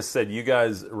like I said, you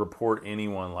guys report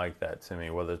anyone like that to me,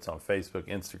 whether it's on Facebook,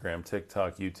 Instagram,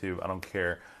 TikTok, YouTube, I don't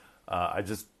care. I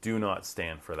just do not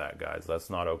stand for that, guys. That's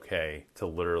not okay to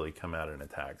literally come out and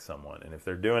attack someone. And if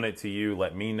they're doing it to you,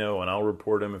 let me know and I'll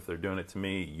report them. If they're doing it to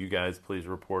me, you guys please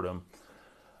report them.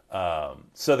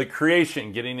 So the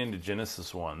creation, getting into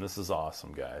Genesis 1, this is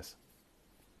awesome, guys.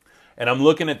 And I'm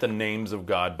looking at the Names of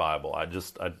God Bible.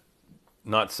 I'm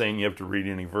not saying you have to read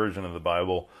any version of the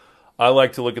Bible. I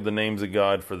like to look at the names of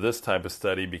God for this type of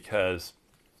study because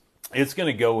it's going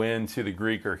to go into the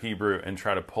Greek or Hebrew and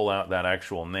try to pull out that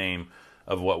actual name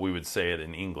of what we would say it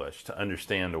in English to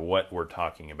understand what we're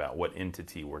talking about, what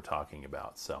entity we're talking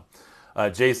about. So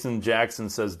Jason Jackson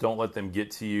says, don't let them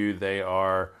get to you. They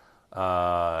are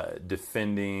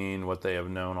defending what they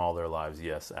have known all their lives.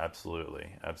 Yes, absolutely.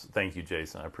 Thank you,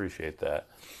 Jason. I appreciate that.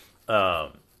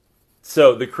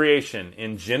 So the creation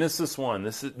in Genesis 1,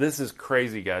 this is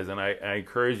crazy, guys, and I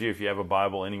encourage you, if you have a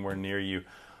Bible anywhere near you,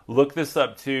 look this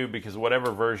up too, because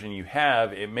whatever version you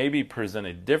have, it may be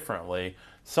presented differently.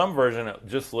 Some version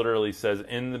just literally says,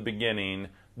 in the beginning,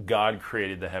 God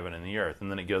created the heaven and the earth.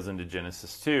 And then it goes into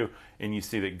Genesis 2, and you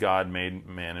see that God made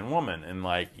man and woman. And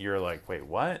you're like, wait,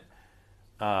 what?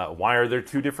 Why are there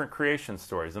two different creation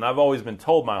stories? And I've always been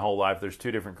told my whole life there's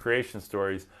two different creation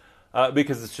stories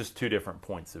because it's just two different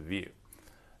points of view.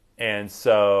 And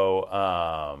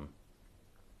so,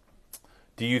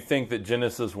 do you think that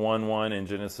Genesis 1:1 and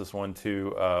Genesis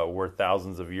 1:2 were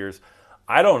thousands of years?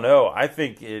 I don't know. I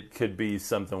think it could be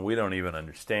something we don't even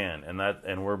understand,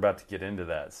 and we're about to get into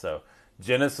that. So,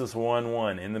 Genesis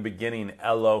 1:1, in the beginning,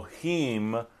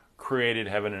 Elohim created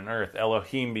heaven and earth.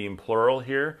 Elohim being plural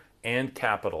here and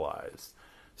capitalized.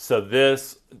 So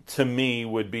this, to me,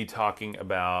 would be talking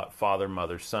about Father,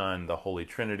 Mother, Son, the Holy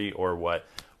Trinity, or what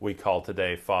we call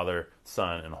today Father,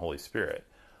 Son, and Holy Spirit.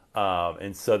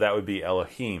 And so that would be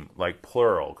Elohim, like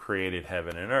plural, created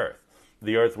heaven and earth.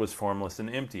 The earth was formless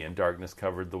and empty, and darkness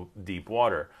covered the deep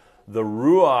water. The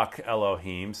Ruach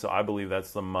Elohim, so I believe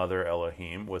that's the Mother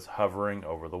Elohim, was hovering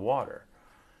over the water.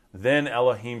 Then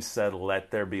Elohim said,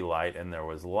 let there be light, and there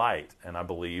was light. And I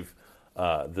believe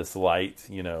this light,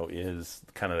 is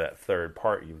kind of that third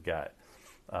part. You've got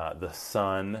the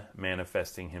Son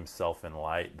manifesting himself in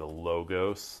light, the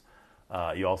Logos.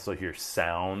 You also hear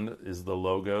sound is the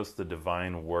Logos, the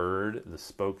divine word, the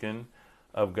spoken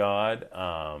of God.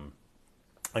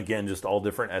 Again, just all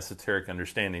different esoteric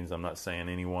understandings. I'm not saying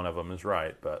any one of them is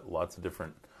right, but lots of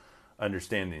different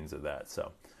understandings of that.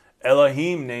 So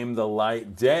Elohim named the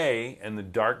light day, and the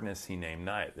darkness he named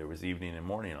night. There was evening and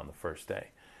morning on the first day.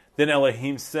 Then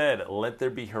Elohim said, let there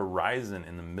be horizon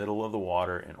in the middle of the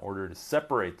water in order to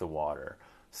separate the water.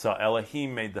 So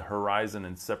Elohim made the horizon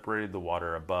and separated the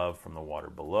water above from the water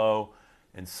below.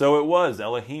 And so it was.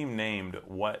 Elohim named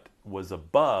what was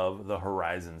above the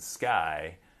horizon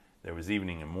sky, There was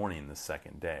evening and morning the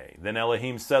second day. Then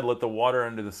Elohim said, let the water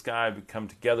under the sky come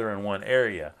together in one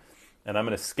area. And I'm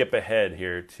going to skip ahead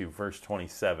here to verse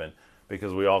 27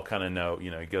 because we all kind of know,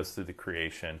 he goes through the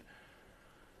creation.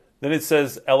 Then it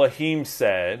says, Elohim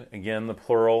said, again, the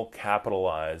plural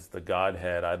capitalized, the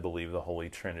Godhead, I believe the Holy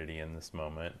Trinity in this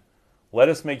moment. Let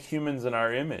us make humans in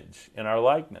our image, in our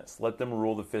likeness. Let them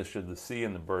rule the fish of the sea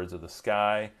and the birds of the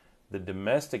sky, the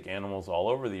domestic animals all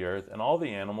over the earth, and all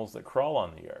the animals that crawl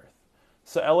on the earth.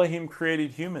 So Elohim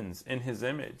created humans in his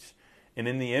image, and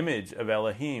in the image of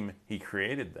Elohim he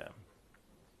created them.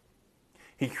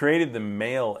 He created them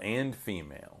male and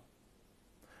female.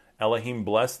 Elohim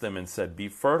blessed them and said, be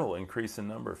fertile, increase in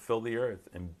number, fill the earth,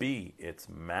 and be its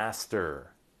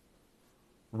master.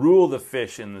 Rule the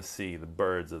fish in the sea, the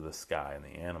birds of the sky, and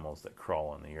the animals that crawl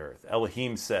on the earth.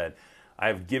 Elohim said, I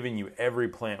have given you every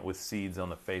plant with seeds on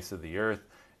the face of the earth,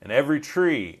 and every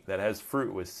tree that has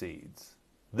fruit with seeds.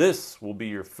 This will be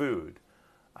your food.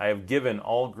 I have given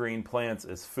all green plants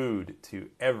as food to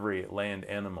every land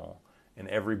animal, and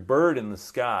every bird in the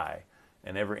sky,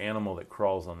 and every animal that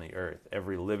crawls on the earth,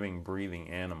 every living, breathing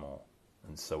animal.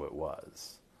 And so it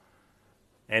was.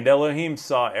 And Elohim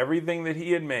saw everything that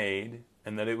he had made,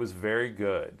 and that it was very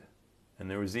good. And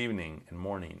there was evening and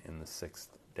morning in the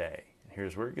sixth day.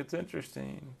 Here's where it gets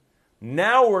interesting.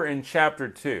 Now we're in chapter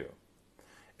 2,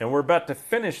 and we're about to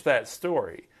finish that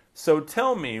story. So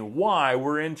tell me why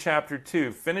we're in chapter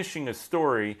 2, finishing a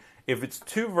story. If it's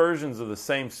two versions of the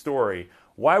same story,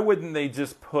 why wouldn't they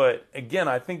just put, again,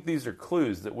 I think these are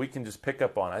clues that we can just pick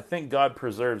up on. I think God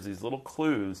preserves these little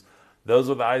clues, those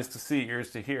with eyes to see,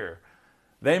 ears to hear.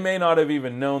 They may not have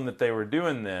even known that they were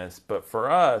doing this, but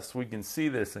for us, we can see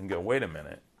this and go, wait a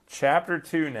minute. Chapter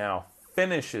 2 now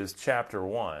finishes chapter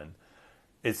 1.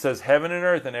 It says heaven and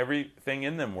earth and everything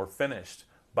in them were finished.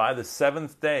 By the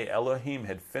seventh day, Elohim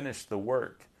had finished the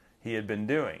work he had been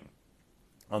doing.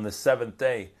 On the seventh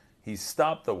day, he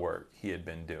stopped the work he had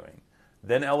been doing.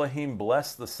 Then Elohim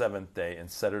blessed the seventh day and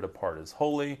set it apart as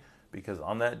holy, because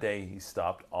on that day he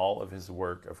stopped all of his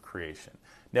work of creation.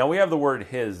 Now we have the word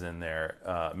his in there,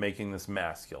 making this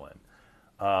masculine.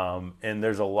 And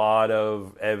there's a lot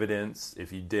of evidence,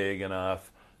 if you dig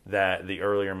enough, that the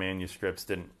earlier manuscripts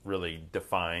didn't really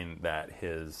define that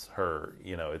his, her.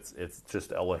 It's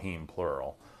just Elohim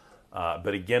plural.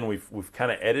 But again, we've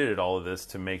kind of edited all of this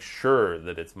to make sure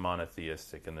that it's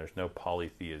monotheistic and there's no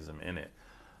polytheism in it.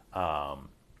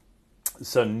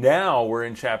 So now we're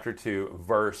in chapter 2,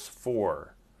 verse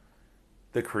 4.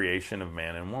 The creation of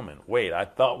man and woman. Wait, I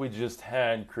thought we just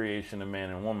had creation of man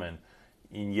and woman,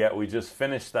 and yet we just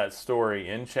finished that story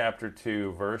in chapter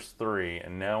 2, verse 3,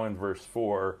 and now in verse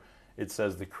 4, it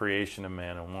says the creation of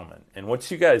man and woman. And once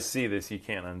you guys see this, you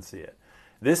can't unsee it.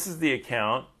 This is the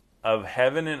account of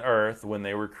heaven and earth when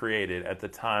they were created at the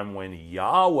time when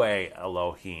Yahweh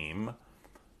Elohim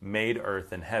made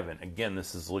earth and heaven. Again,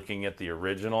 this is looking at the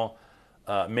original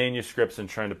manuscripts and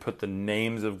trying to put the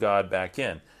names of God back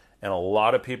in. And a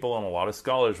lot of people and a lot of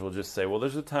scholars will just say, well,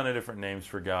 there's a ton of different names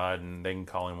for God, and they can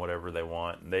call him whatever they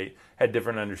want. And they had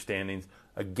different understandings.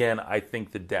 Again, I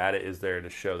think the data is there to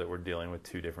show that we're dealing with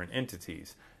two different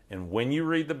entities. And when you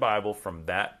read the Bible from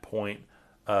that point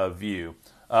of view,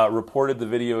 reported the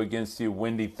video against you.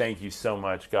 Wendy, thank you so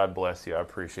much. God bless you. I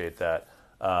appreciate that.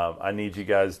 I need you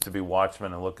guys to be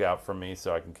watchmen and look out for me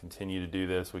so I can continue to do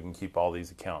this. We can keep all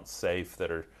these accounts safe that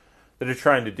are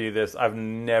trying to do this. I've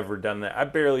never done that. I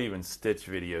barely even stitch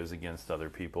videos against other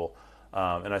people.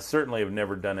 And I certainly have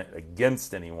never done it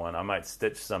against anyone. I might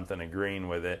stitch something agreeing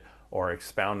with it or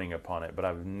expounding upon it, but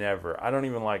I don't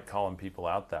even like calling people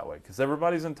out that way, because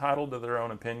everybody's entitled to their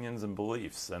own opinions and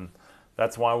beliefs. And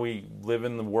that's why we live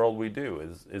in the world we do,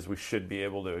 is we should be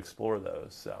able to explore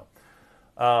those.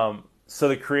 So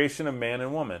the creation of man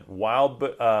and woman, wild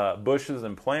bushes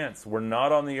and plants were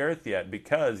not on the earth yet,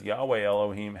 because Yahweh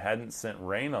Elohim hadn't sent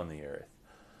rain on the earth.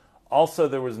 Also,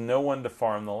 there was no one to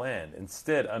farm the land.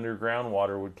 Instead, underground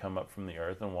water would come up from the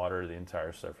earth and water the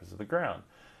entire surface of the ground.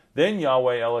 Then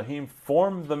Yahweh Elohim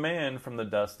formed the man from the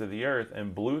dust of the earth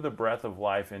and blew the breath of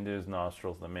life into his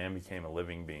nostrils. The man became a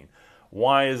living being.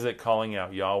 Why is it calling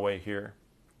out Yahweh here?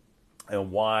 And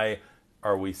why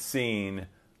are we seeing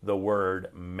the word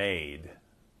made?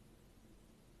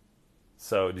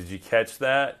 So did you catch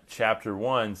that? Chapter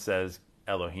 1 says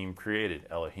Elohim created,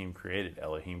 Elohim created,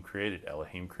 Elohim created,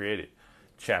 Elohim created.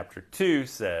 Chapter 2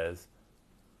 says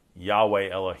Yahweh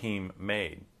Elohim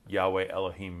made, Yahweh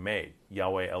Elohim made,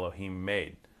 Yahweh Elohim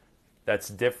made. That's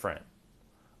different.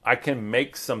 I can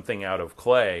make something out of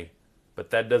clay, but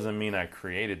that doesn't mean I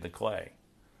created the clay.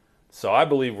 So I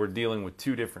believe we're dealing with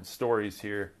two different stories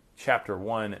here. chapter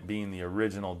 1 being the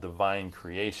original divine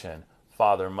creation,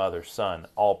 Father, Mother, Son,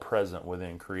 all present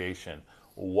within creation,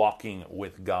 walking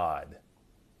with God.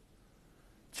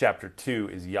 Chapter 2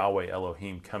 is Yahweh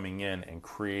Elohim coming in and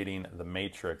creating the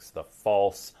matrix, the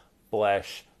false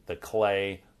flesh, the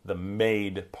clay, the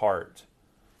made part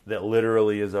that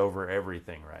literally is over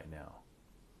everything right now.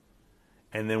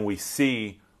 And then we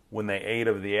see when they ate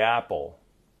of the apple,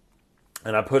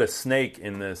 and I put a snake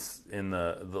in this in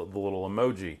the little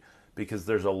emoji because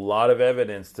there's a lot of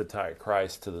evidence to tie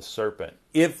Christ to the serpent.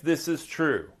 If this is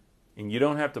true, and you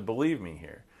don't have to believe me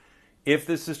here, if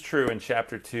this is true and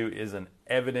chapter 2 is an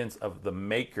evidence of the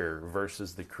maker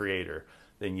versus the creator,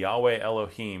 then Yahweh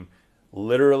Elohim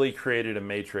literally created a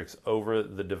matrix over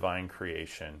the divine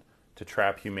creation to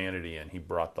trap humanity in. He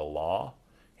brought the law.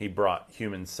 He brought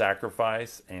human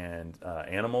sacrifice and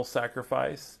animal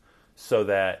sacrifice so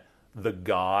that the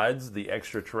gods, the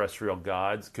extraterrestrial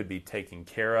gods, could be taken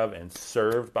care of and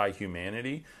served by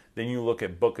humanity. Then you look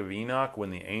at Book of Enoch when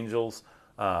the angels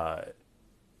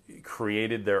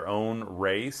created their own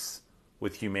race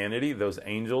with humanity. Those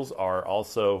angels are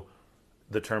also,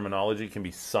 the terminology can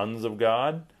be sons of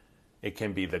God. It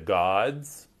can be the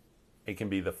gods. It can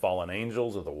be the fallen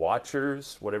angels or the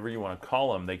watchers, whatever you want to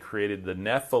call them. They created the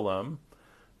Nephilim,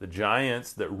 the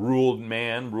giants that ruled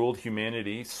man, ruled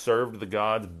humanity, served the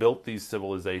gods, built these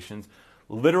civilizations.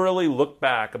 Literally look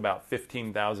back about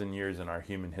 15,000 years in our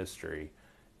human history,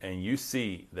 and you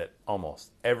see that almost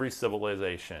every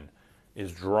civilization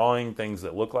is drawing things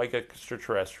that look like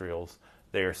extraterrestrials.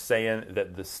 They are saying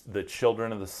that the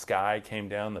children of the sky came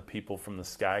down, the people from the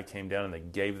sky came down, and they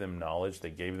gave them knowledge,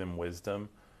 they gave them wisdom.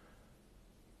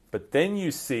 But then you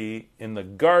see in the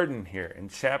garden here, in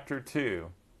chapter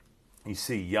 2, you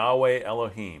see Yahweh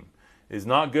Elohim. It is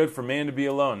not good for man to be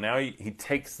alone. Now he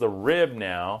takes the rib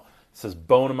now, says,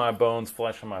 bone of my bones,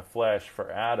 flesh of my flesh,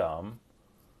 for Adam.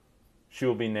 She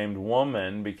will be named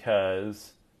woman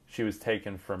because she was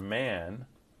taken from man.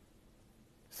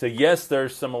 So yes,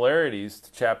 there's similarities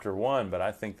to chapter 1, but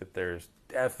I think that there's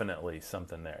definitely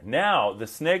something there. Now, the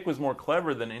snake was more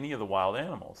clever than any of the wild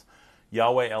animals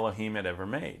Yahweh Elohim had ever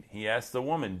made. He asked the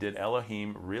woman, did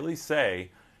Elohim really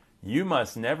say, you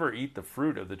must never eat the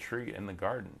fruit of the tree in the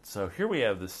garden? So here we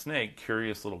have the snake,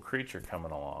 curious little creature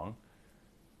coming along.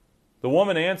 The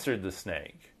woman answered the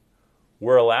snake,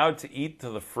 we're allowed to eat to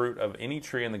the fruit of any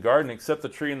tree in the garden except the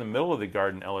tree in the middle of the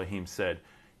garden, Elohim said.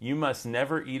 You must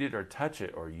never eat it or touch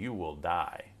it or you will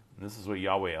die. And this is what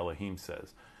Yahweh Elohim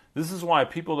says. This is why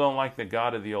people don't like the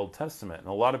God of the Old Testament. And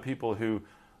a lot of people who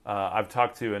I've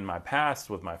talked to in my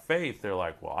past with my faith, they're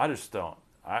like, well,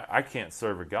 I can't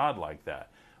serve a God like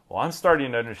that. Well, I'm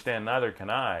starting to understand neither can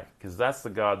I, because that's the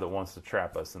God that wants to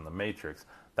trap us in the matrix.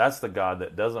 That's the God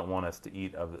that doesn't want us to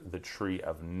eat of the tree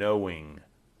of knowing.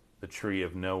 The tree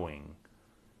of knowing.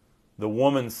 The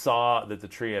woman saw that the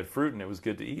tree had fruit and it was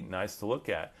good to eat, nice to look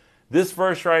at. This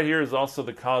verse right here is also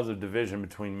the cause of division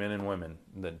between men and women,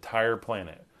 the entire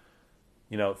planet.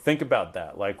 You know, think about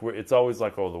that. Like, it's always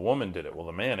like, oh, the woman did it. Well,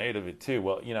 the man ate of it too.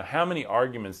 Well, you know, how many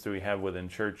arguments do we have within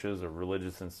churches or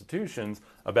religious institutions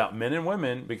about men and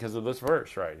women because of this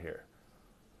verse right here?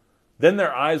 Then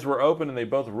their eyes were open and they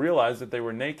both realized that they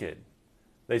were naked.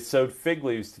 They sewed fig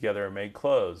leaves together and made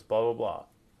clothes, blah, blah, blah.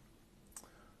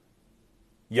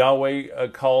 Yahweh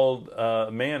called a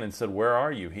man and said, where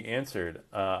are you? He answered,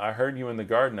 I heard you in the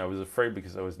garden. I was afraid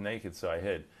because I was naked, so I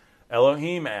hid.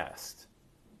 Elohim asked,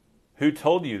 who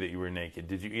told you that you were naked?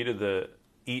 Did you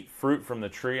eat fruit from the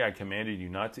tree I commanded you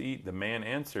not to eat? The man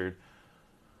answered,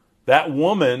 that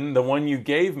woman, the one you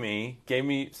gave me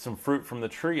some fruit from the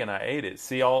tree and I ate it.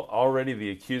 See, already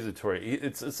the accusatory.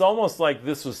 It's almost like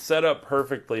this was set up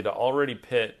perfectly to already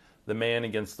pit the man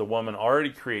against the woman,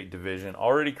 already create division,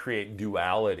 already create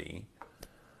duality.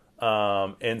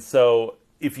 And so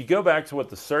if you go back to what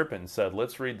the serpent said,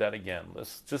 let's read that again.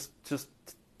 Let's just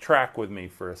track with me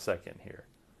for a second here.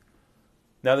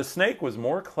 Now the snake was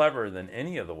more clever than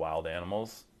any of the wild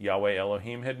animals Yahweh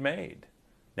Elohim had made.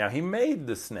 Now he made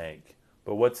the snake,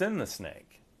 but what's in the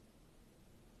snake?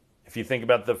 If you think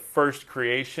about the first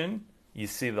creation, you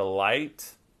see the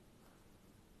light,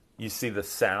 you see the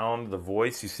sound, the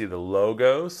voice, you see the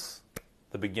logos.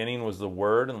 The beginning was the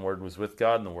Word, and the Word was with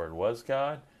God, and the Word was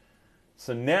God.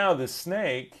 So now the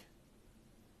snake,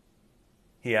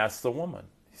 he asked the woman,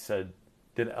 he said,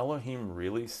 did Elohim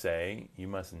really say you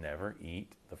must never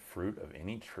eat the fruit of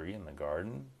any tree in the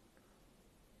garden?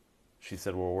 She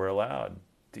said, well, we're allowed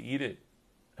to eat it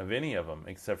of any of them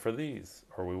except for these,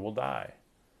 or we will die.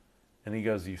 And he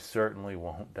goes, you certainly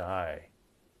won't die.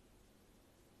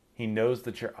 He knows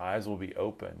that your eyes will be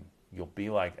open. You'll be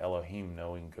like Elohim,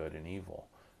 knowing good and evil.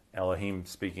 Elohim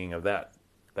speaking of that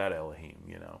Elohim,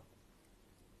 you know.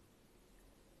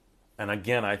 And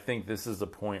again, I think this is a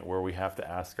point where we have to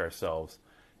ask ourselves,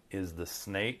 is the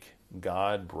snake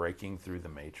God breaking through the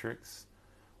matrix?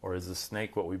 Or is the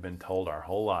snake what we've been told our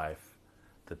whole life,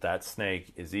 that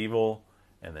snake is evil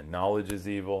and that knowledge is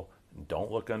evil?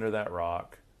 Don't look under that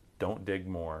rock. Don't dig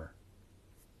more.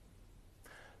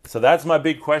 So that's my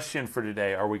big question for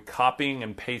today. Are we copying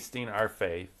and pasting our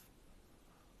faith?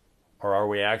 Or are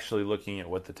we actually looking at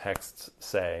what the texts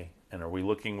say? And are we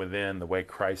looking within the way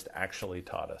Christ actually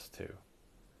taught us to?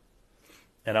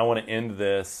 And I want to end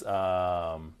this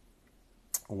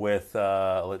with,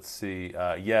 let's see,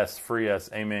 yes, free us.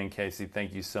 Amen, Casey.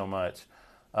 Thank you so much.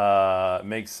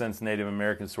 Makes sense, Native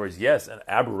American stories. Yes, and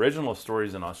Aboriginal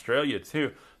stories in Australia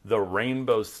too. The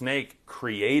rainbow snake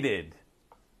created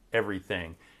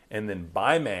everything. And then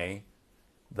Baime,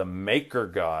 the maker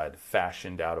god,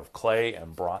 fashioned out of clay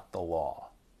and brought the law.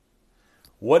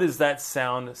 What does that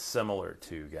sound similar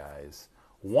to, guys?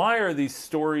 Why are these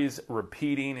stories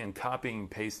repeating and copying and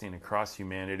pasting across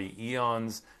humanity,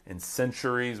 eons and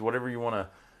centuries, whatever you want to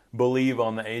believe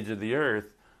on the age of the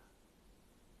earth?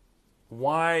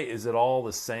 Why is it all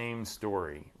the same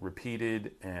story,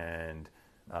 repeated and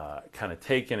kind of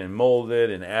taken and molded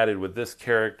and added with this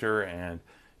character? And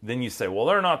then you say, well,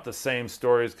 they're not the same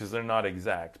stories because they're not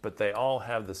exact, but they all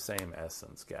have the same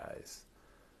essence, guys.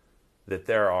 That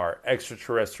there are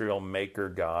extraterrestrial maker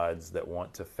gods that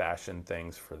want to fashion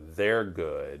things for their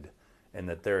good, and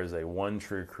that there is a one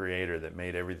true creator that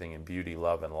made everything in beauty,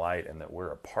 love, and light, and that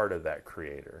we're a part of that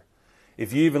creator.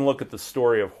 If you even look at the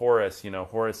story of Horus, you know,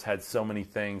 Horus had so many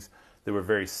things that were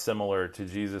very similar to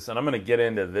Jesus. And I'm going to get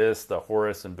into this, the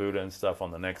Horus and Buddha and stuff,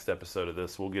 on the next episode of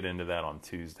this. We'll get into that on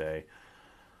Tuesday.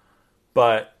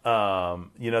 But,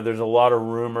 you know, there's a lot of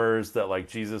rumors that, like,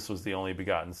 Jesus was the only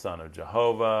begotten son of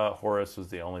Jehovah. Horus was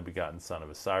the only begotten son of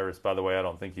Osiris. By the way, I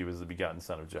don't think he was the begotten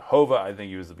son of Jehovah. I think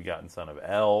he was the begotten son of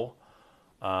El.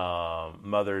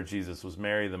 Mother of Jesus was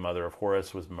Mary. The mother of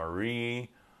Horus was Marie.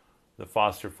 The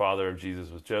foster father of Jesus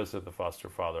was Joseph. The foster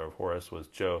father of Horus was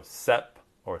Joseph,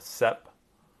 or Sep.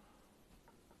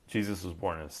 Jesus was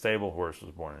born in a stable. Horus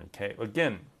was born in a cave.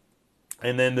 Again,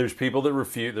 and then there's people that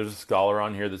refute. There's a scholar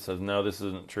on here that says, no, this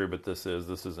isn't true, but this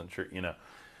isn't true, you know.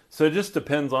 So it just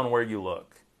depends on where you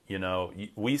look. You know,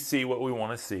 we see what we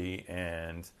want to see,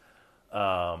 and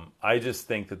I just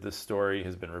think that this story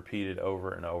has been repeated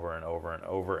over and over and over and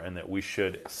over, and that we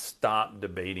should stop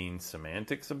debating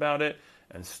semantics about it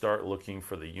and start looking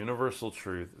for the universal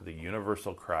truth, the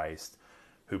universal Christ,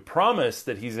 who promised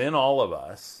that he's in all of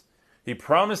us. He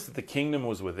promised that the kingdom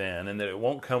was within and that it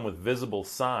won't come with visible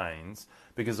signs,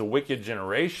 because a wicked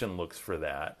generation looks for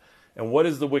that. And what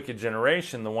is the wicked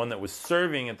generation? The one that was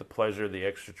serving at the pleasure of the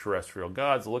extraterrestrial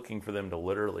gods, looking for them to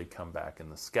literally come back in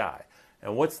the sky.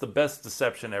 And what's the best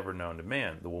deception ever known to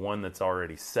man? The one that's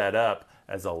already set up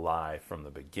as a lie from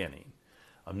the beginning.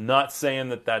 I'm not saying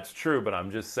that that's true, but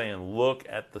I'm just saying look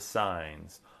at the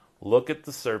signs. Look at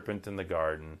the serpent in the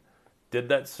garden. Did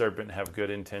that serpent have good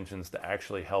intentions to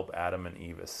actually help Adam and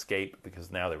Eve escape, because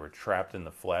now they were trapped in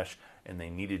the flesh and they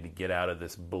needed to get out of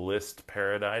this blissed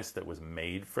paradise that was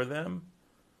made for them,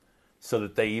 so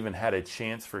that they even had a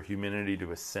chance for humanity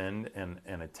to ascend and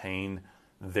attain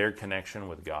their connection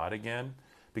with God again?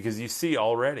 Because you see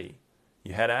already,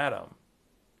 you had Adam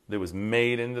that was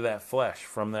made into that flesh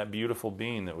from that beautiful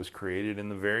being that was created in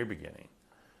the very beginning.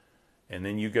 And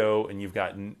then you go and you've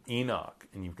got Enoch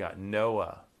and you've got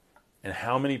Noah. And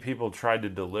how many people tried to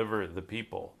deliver the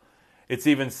people? It's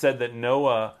even said that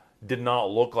Noah did not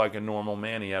look like a normal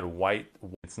man. He had white.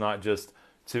 It's not just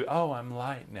oh, I'm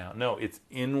light now. No, it's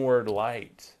inward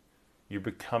light. You're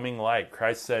becoming light.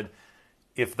 Christ said,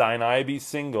 if thine eye be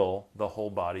single, the whole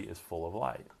body is full of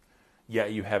light.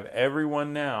 Yet you have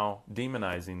everyone now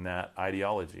demonizing that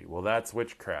ideology. Well, that's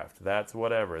witchcraft. That's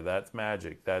whatever. That's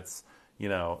magic. That's, you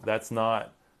know, that's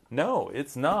not. No,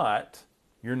 it's not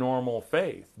your normal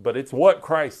faith, but it's what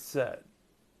Christ said.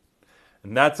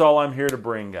 And that's all I'm here to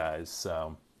bring, guys.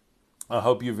 So I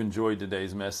hope you've enjoyed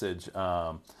today's message.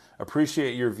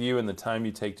 Appreciate your view and the time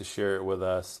you take to share it with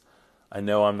us. I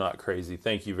know I'm not crazy.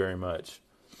 Thank you very much.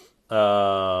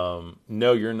 No,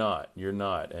 you're not. You're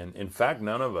not. And in fact,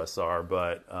 none of us are,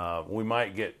 but we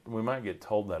might get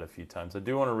told that a few times. I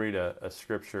do want to read a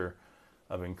scripture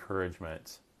of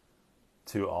encouragement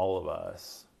to all of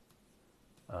us.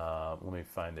 Let me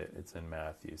find it. It's in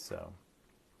Matthew. So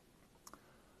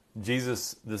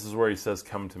Jesus, this is where he says,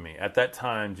 come to me. At that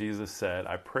time, Jesus said,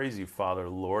 I praise you, Father,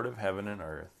 Lord of heaven and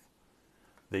earth,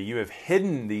 that you have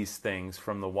hidden these things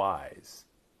from the wise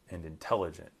and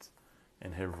intelligent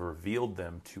and have revealed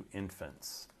them to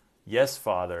infants. Yes,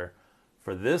 Father,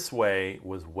 for this way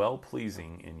was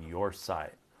well-pleasing in your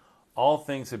sight. All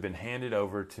things have been handed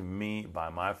over to me by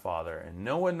my Father, and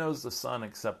no one knows the Son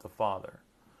except the Father.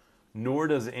 Nor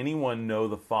does anyone know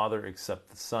the Father except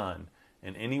the Son,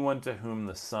 and anyone to whom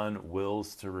the Son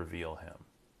wills to reveal him.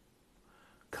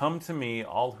 Come to me,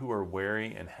 all who are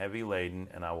weary and heavy laden,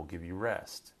 and I will give you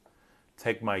rest.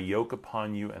 Take my yoke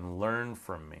upon you and learn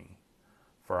from me,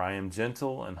 for I am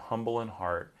gentle and humble in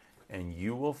heart, and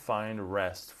you will find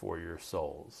rest for your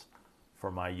souls. For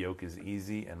my yoke is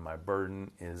easy and my burden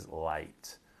is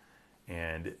light.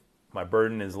 And my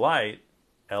burden is light,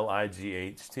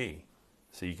 L-I-G-H-T.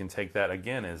 So you can take that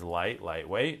again as light,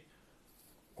 lightweight,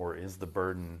 or is the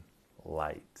burden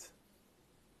light?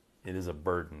 It is a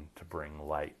burden to bring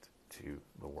light to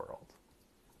the world.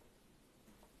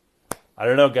 I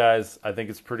don't know, guys. I think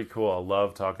it's pretty cool. I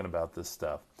love talking about this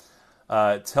stuff.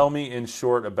 Tell me in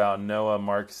short about Noah.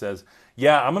 Mark says,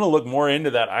 yeah, I'm going to look more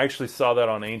into that. I actually saw that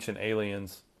on Ancient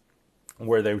Aliens,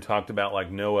 where they talked about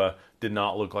like Noah did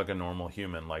not look like a normal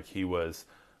human. Like he was,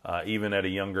 even at a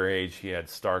younger age, he had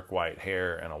stark white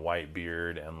hair and a white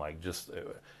beard, and like just,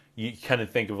 you kind of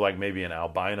think of like maybe an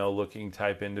albino looking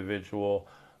type individual.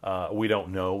 We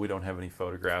don't know. We don't have any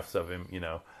photographs of him,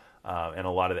 and a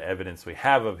lot of the evidence we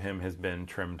have of him has been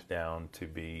trimmed down to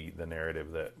be the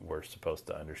narrative that we're supposed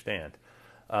to understand.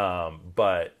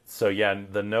 But so yeah,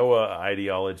 the Noah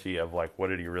ideology of like, what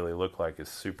did he really look like is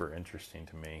super interesting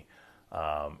to me.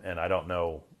 And I don't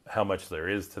know how much there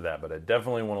is to that, but I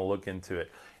definitely want to look into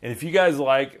it. And if you guys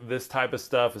like this type of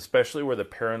stuff, especially where the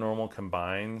paranormal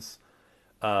combines,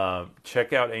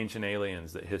 check out Ancient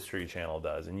Aliens that History Channel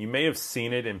does. And you may have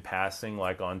seen it in passing,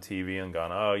 like on TV, and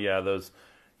gone, oh yeah, those,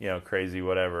 crazy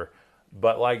whatever.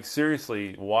 But like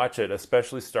seriously, watch it,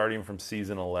 especially starting from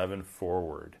season 11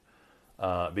 forward,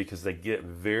 because they get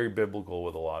very biblical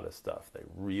with a lot of stuff. They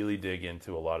really dig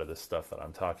into a lot of the stuff that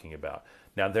I'm talking about.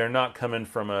 Now, they're not coming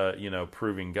from a,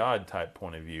 proving God type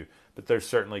point of view, but they're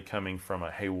certainly coming from a,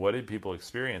 hey, what did people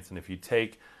experience? And if you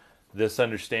take this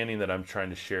understanding that I'm trying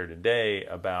to share today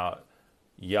about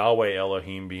Yahweh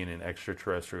Elohim being an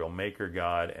extraterrestrial maker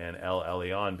God and El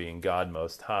Elyon being God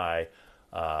Most High,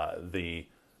 the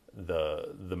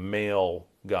male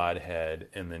Godhead,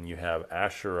 and then you have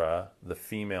Asherah, the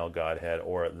female Godhead,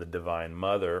 or the Divine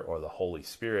Mother, or the Holy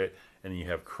Spirit, and you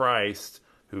have Christ,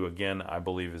 who again I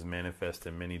believe is manifest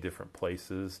in many different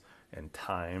places and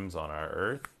times on our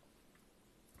earth.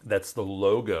 That's the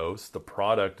Logos, the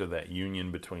product of that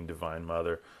union between Divine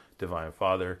Mother, Divine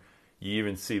Father. You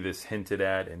even see this hinted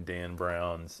at in Dan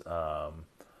Brown's Da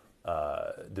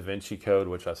Vinci Code,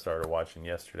 which I started watching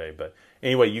yesterday. But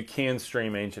anyway, you can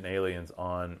stream Ancient Aliens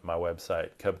on my website,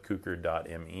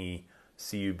 cubkuker.me,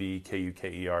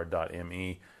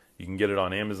 cubkuker.me. You can get it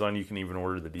on Amazon. You can even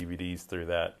order the DVDs through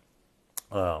that,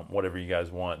 whatever you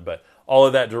guys want. But all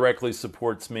of that directly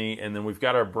supports me. And then we've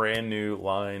got our brand new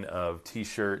line of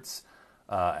T-shirts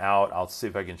out. I'll see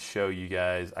if I can show you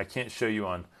guys. I can't show you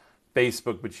on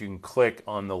Facebook, but you can click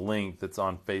on the link that's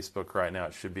on Facebook right now.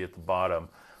 It should be at the bottom.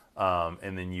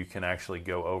 And then you can actually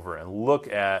go over and look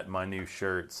at my new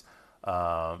shirts.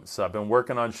 So I've been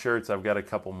working on shirts. I've got a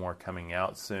couple more coming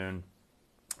out soon,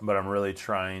 but I'm really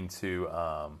trying to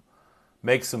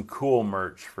make some cool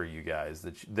merch for you guys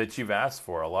that you've asked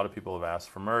for. A lot of people have asked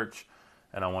for merch,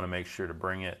 and I want to make sure to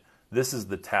bring it. This is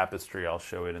the tapestry. I'll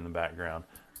show it in the background.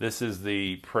 This is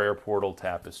the prayer portal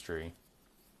tapestry.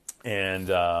 And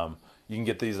you can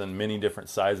get these in many different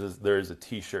sizes. There is a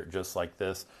t-shirt just like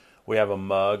this. We have a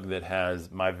mug that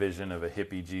has my vision of a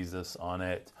hippie Jesus on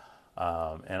it.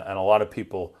 And a lot of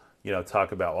people,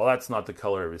 talk about, well, that's not the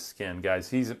color of his skin. Guys,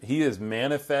 he is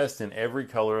manifest in every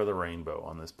color of the rainbow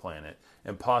on this planet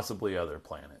and possibly other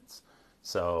planets.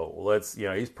 So let's,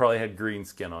 he's probably had green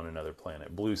skin on another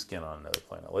planet, blue skin on another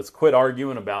planet. Let's quit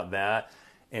arguing about that.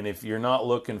 And if you're not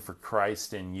looking for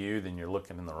Christ in you, then you're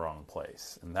looking in the wrong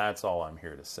place. And that's all I'm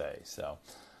here to say. So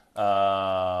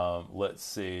let's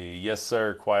see. Yes,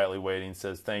 sir. Quietly Waiting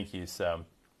says thank you. So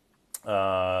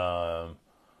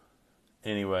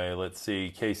anyway, let's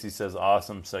see. Casey says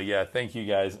awesome. So yeah, thank you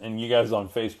guys. And you guys on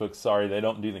Facebook, sorry, they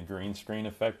don't do the green screen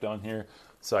effect on here,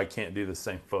 so I can't do the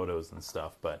same photos and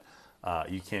stuff. But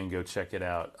you can go check it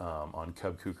out on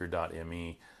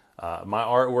cubkuker.me. My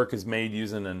artwork is made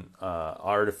using an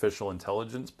artificial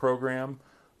intelligence program.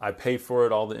 I pay for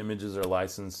it. All the images are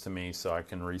licensed to me, so I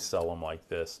can resell them like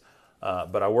this.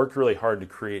 But I worked really hard to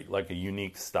create like a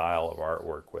unique style of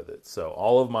artwork with it. So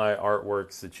all of my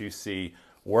artworks that you see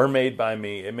were made by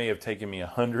me. It may have taken me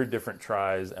 100 different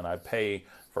tries, and I pay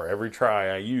for every try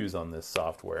I use on this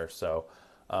software. So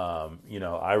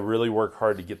I really work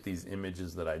hard to get these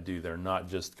images that I do. They're not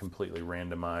just completely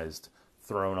randomized,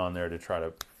 thrown on there to try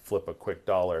to flip a quick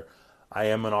dollar. I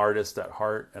am an artist at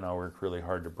heart, and I work really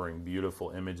hard to bring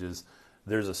beautiful images.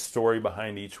 There's a story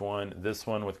behind each one. This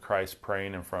one with Christ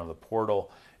praying in front of the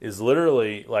portal is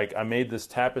literally like I made this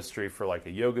tapestry for like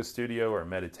a yoga studio or a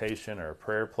meditation or a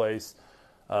prayer place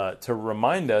to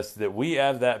remind us that we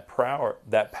have that power,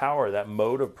 that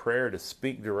mode of prayer to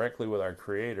speak directly with our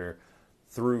Creator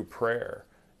through prayer,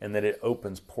 and that it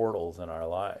opens portals in our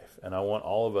life. And I want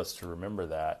all of us to remember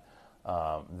that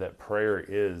that prayer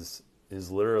is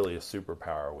literally a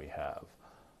superpower we have.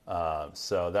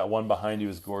 So that one behind you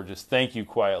is gorgeous. Thank you,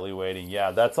 Quietly Waiting.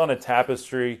 Yeah, that's on a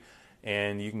tapestry,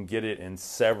 and you can get it in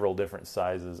several different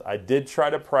sizes. I did try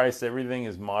to price everything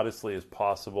as modestly as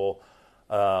possible,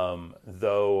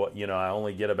 though, I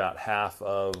only get about half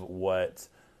of what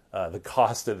the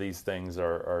cost of these things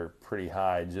are pretty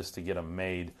high just to get them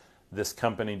made. This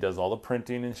company does all the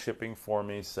printing and shipping for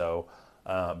me, so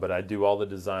but I do all the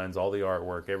designs, all the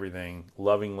artwork, everything.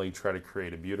 Lovingly try to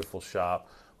create a beautiful shop.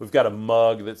 We've got a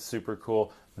mug that's super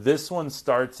cool. This one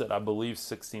starts at, I believe,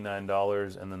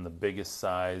 $69, and then the biggest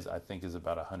size, I think, is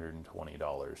about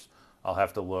 $120. I'll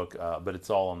have to look, but it's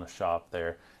all in the shop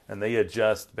there. And they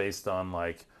adjust based on,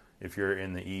 like, if you're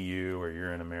in the EU or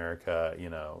you're in America,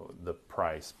 the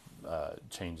price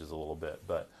changes a little bit.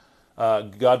 But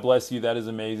God bless you. That is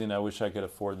amazing. I wish I could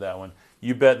afford that one.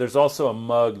 You bet. There's also a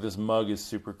mug. This mug is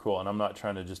super cool, and I'm not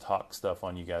trying to just hawk stuff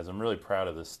on you guys. I'm really proud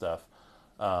of this stuff.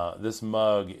 This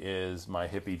mug is my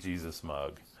Hippie Jesus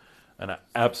mug, and I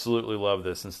absolutely love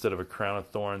this. Instead of a crown of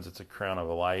thorns, it's a crown of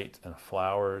light and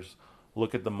flowers.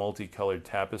 Look at the multicolored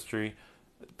tapestry,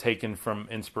 taken from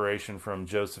inspiration from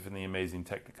Joseph and the Amazing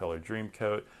Technicolor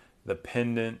Dreamcoat. The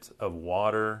pendant of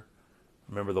water.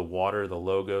 Remember the water, the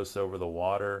logos over the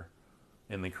water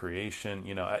in the creation.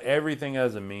 Everything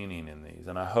has a meaning in these.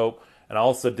 And I hope, and I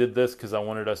also did this because I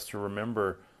wanted us to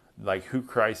remember like who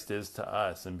Christ is to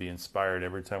us and be inspired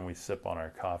every time we sip on our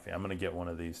coffee. I'm going to get one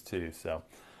of these too. So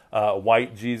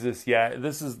White Jesus. Yeah,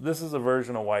 this is a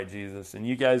version of White Jesus. And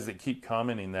you guys that keep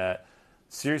commenting that,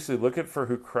 seriously, look at for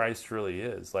who Christ really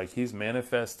is. Like he's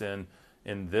manifest in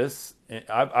this.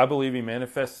 I believe he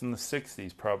manifests in the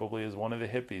 60s probably as one of the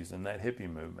hippies in that hippie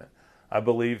movement. I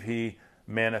believe he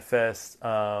manifests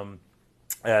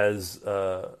as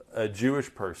a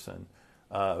Jewish person,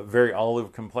 very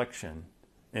olive complexion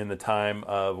in the time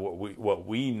of what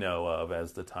we know of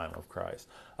as the time of Christ.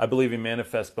 I believe he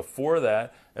manifests before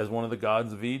that as one of the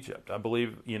gods of Egypt. I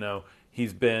believe,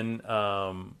 he's been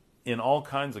in all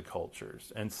kinds of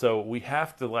cultures. And so we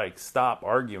have to stop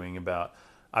arguing about,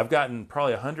 I've gotten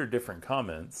probably 100 different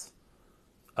comments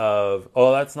of,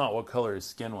 oh, that's not what color his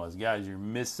skin was. Guys, you're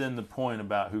missing the point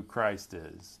about who Christ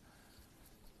is.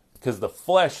 Because the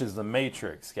flesh is the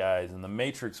matrix, guys, and the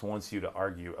matrix wants you to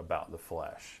argue about the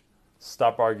flesh.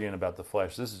 Stop arguing about the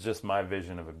flesh. This is just my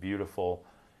vision of a beautiful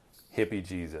hippie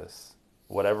Jesus.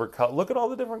 Whatever color, look at all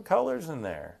the different colors in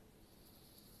there.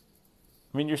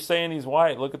 I mean, you're saying he's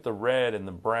white. Look at the red and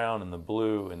the brown and the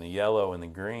blue and the yellow and the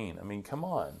green. I mean, come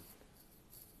on.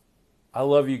 I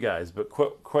love you guys, but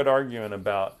quit arguing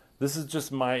about, this is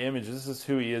just my image. This is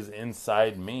who he is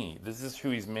inside me. This is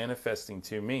who he's manifesting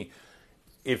to me.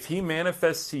 If he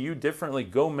manifests to you differently,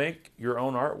 go make your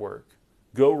own artwork.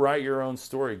 Go write your own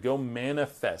story. Go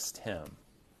manifest him.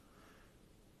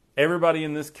 Everybody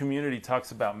in this community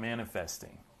talks about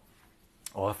manifesting.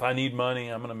 Well, if I need money,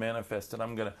 I'm going to manifest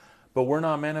it. But we're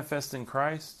not manifesting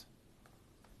Christ.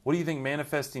 What do you think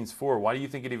manifesting's for? Why do you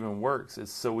think it even works?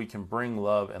 It's so we can bring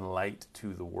love and light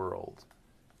to the world.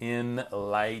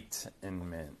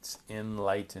 Enlightenment,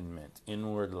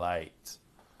 inward light.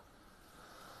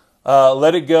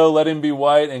 Let it go, let him be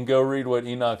white, and go read what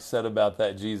Enoch said about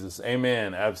that Jesus.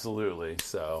 Amen, absolutely.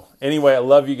 So anyway, I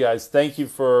love you guys. Thank you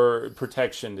for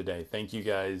protection today. Thank you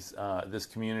guys. This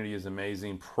community is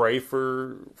amazing. Pray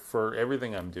for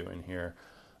everything I'm doing here.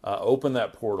 Open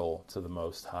that portal to the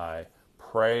Most High.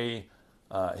 Pray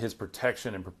his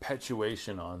protection and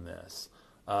perpetuation on this.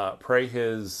 Pray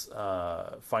his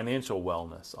financial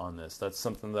wellness on this. That's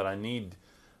something that I need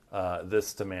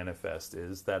this to manifest,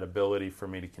 is that ability for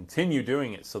me to continue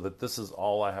doing it so that this is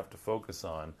all I have to focus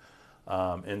on.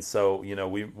 And so,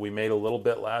 we made a little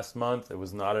bit last month. It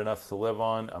was not enough to live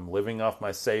on. I'm living off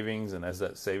my savings, and as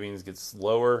that savings gets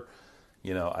lower,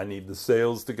 I need the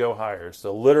sales to go higher.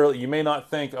 So literally, you may not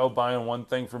think, oh, buying one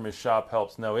thing from his shop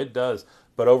helps. No, it does.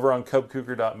 But over on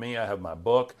cubcougar.me, I have my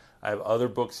book. I have other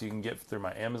books you can get through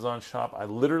my Amazon shop. I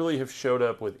literally have showed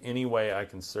up with any way I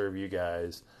can serve you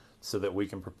guys so that we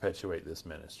can perpetuate this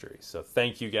ministry. So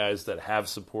thank you guys that have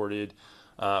supported.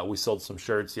 We sold some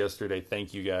shirts yesterday.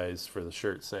 Thank you guys for the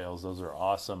shirt sales. Those are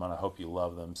awesome, and I hope you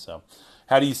love them. So,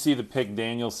 how do you see the pic?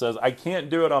 Daniel says, I can't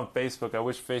do it on Facebook. I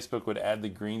wish Facebook would add the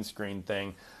green screen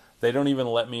thing. They don't even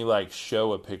let me like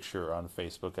show a picture on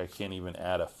Facebook. I can't even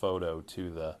add a photo to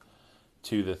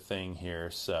the thing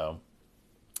here. So,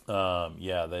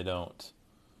 yeah, they don't.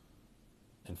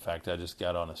 In fact, I just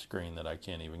got on a screen that I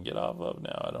can't even get off of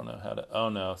now. I don't know how to. Oh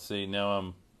no! See,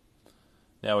 now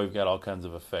we've got all kinds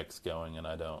of effects going, and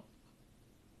I don't.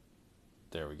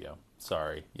 There we go.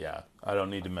 Sorry. Yeah, I don't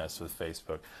need to mess with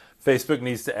Facebook. Facebook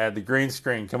needs to add the green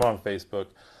screen. Come on, Facebook.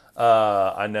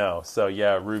 I know. So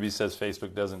yeah, Ruby says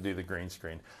Facebook doesn't do the green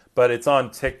screen, but it's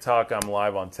on TikTok. I'm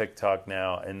live on TikTok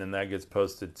now, and then that gets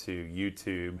posted to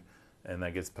YouTube, and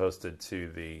that gets posted to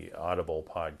the Audible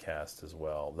podcast as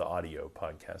well, the audio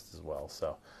podcast as well.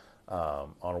 So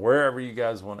on wherever you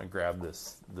guys want to grab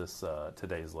this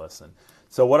today's lesson.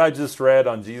 So what I just read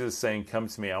on Jesus saying, "Come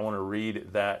to me," I want to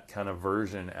read that kind of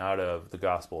version out of the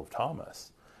Gospel of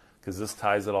Thomas, because this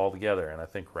ties it all together and I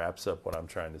think wraps up what I'm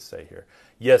trying to say here.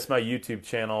 Yes, my YouTube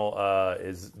channel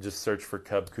is just search for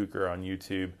Cub Kuker on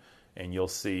YouTube, and you'll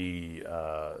see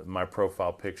my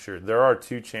profile picture. There are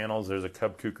two channels. There's a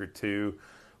Cub Kuker 2,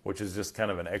 which is just kind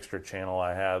of an extra channel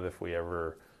I have if we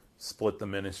ever split the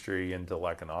ministry into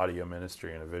like an audio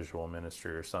ministry and a visual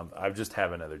ministry or something. I just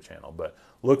have another channel, but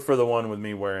look for the one with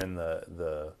me wearing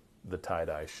the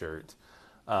tie-dye shirt.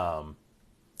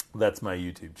 That's my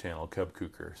YouTube channel, Cub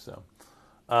Kuker. So,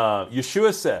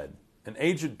 Yeshua said, an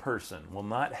aged person will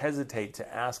not hesitate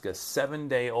to ask a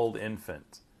 7-day-old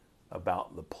infant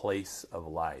about the place of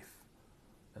life,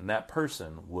 and that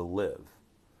person will live.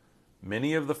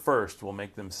 Many of the first will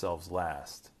make themselves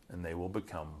last, and they will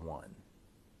become one.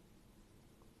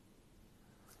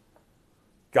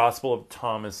 Gospel of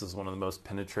Thomas is one of the most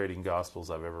penetrating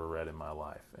gospels I've ever read in my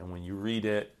life. And when you read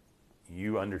it,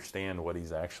 you understand what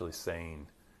he's actually saying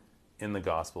in the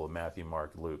Gospel of Matthew,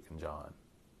 Mark, Luke, and John.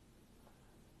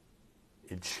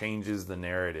 It changes the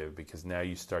narrative because now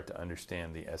you start to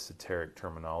understand the esoteric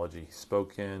terminology he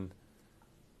spoke in,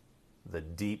 the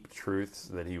deep truths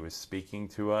that he was speaking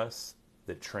to us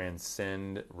that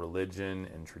transcend religion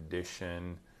and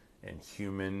tradition and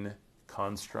human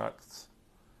constructs,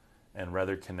 and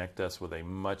rather connect us with a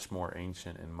much more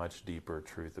ancient and much deeper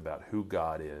truth about who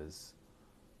God is,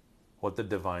 what the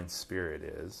divine spirit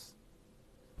is,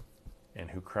 and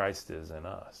who Christ is in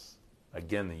us.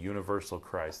 Again, the universal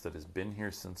Christ that has been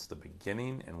here since the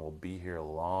beginning and will be here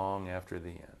long after the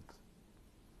end.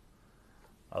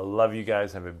 I love you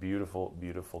guys. Have a beautiful,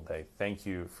 beautiful day. Thank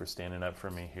you for standing up for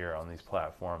me here on these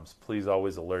platforms. Please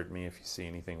always alert me if you see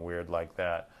anything weird like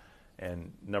that.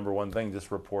 And number one thing,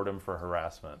 just report them for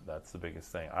harassment. That's the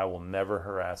biggest thing. I will never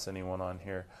harass anyone on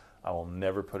here. I will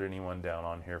never put anyone down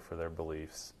on here for their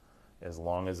beliefs, as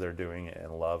long as they're doing it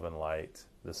in love and light.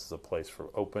 This is a place for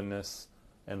openness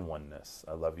and oneness.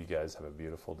 I love you guys. Have a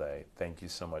beautiful day. Thank you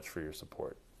so much for your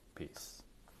support. Peace.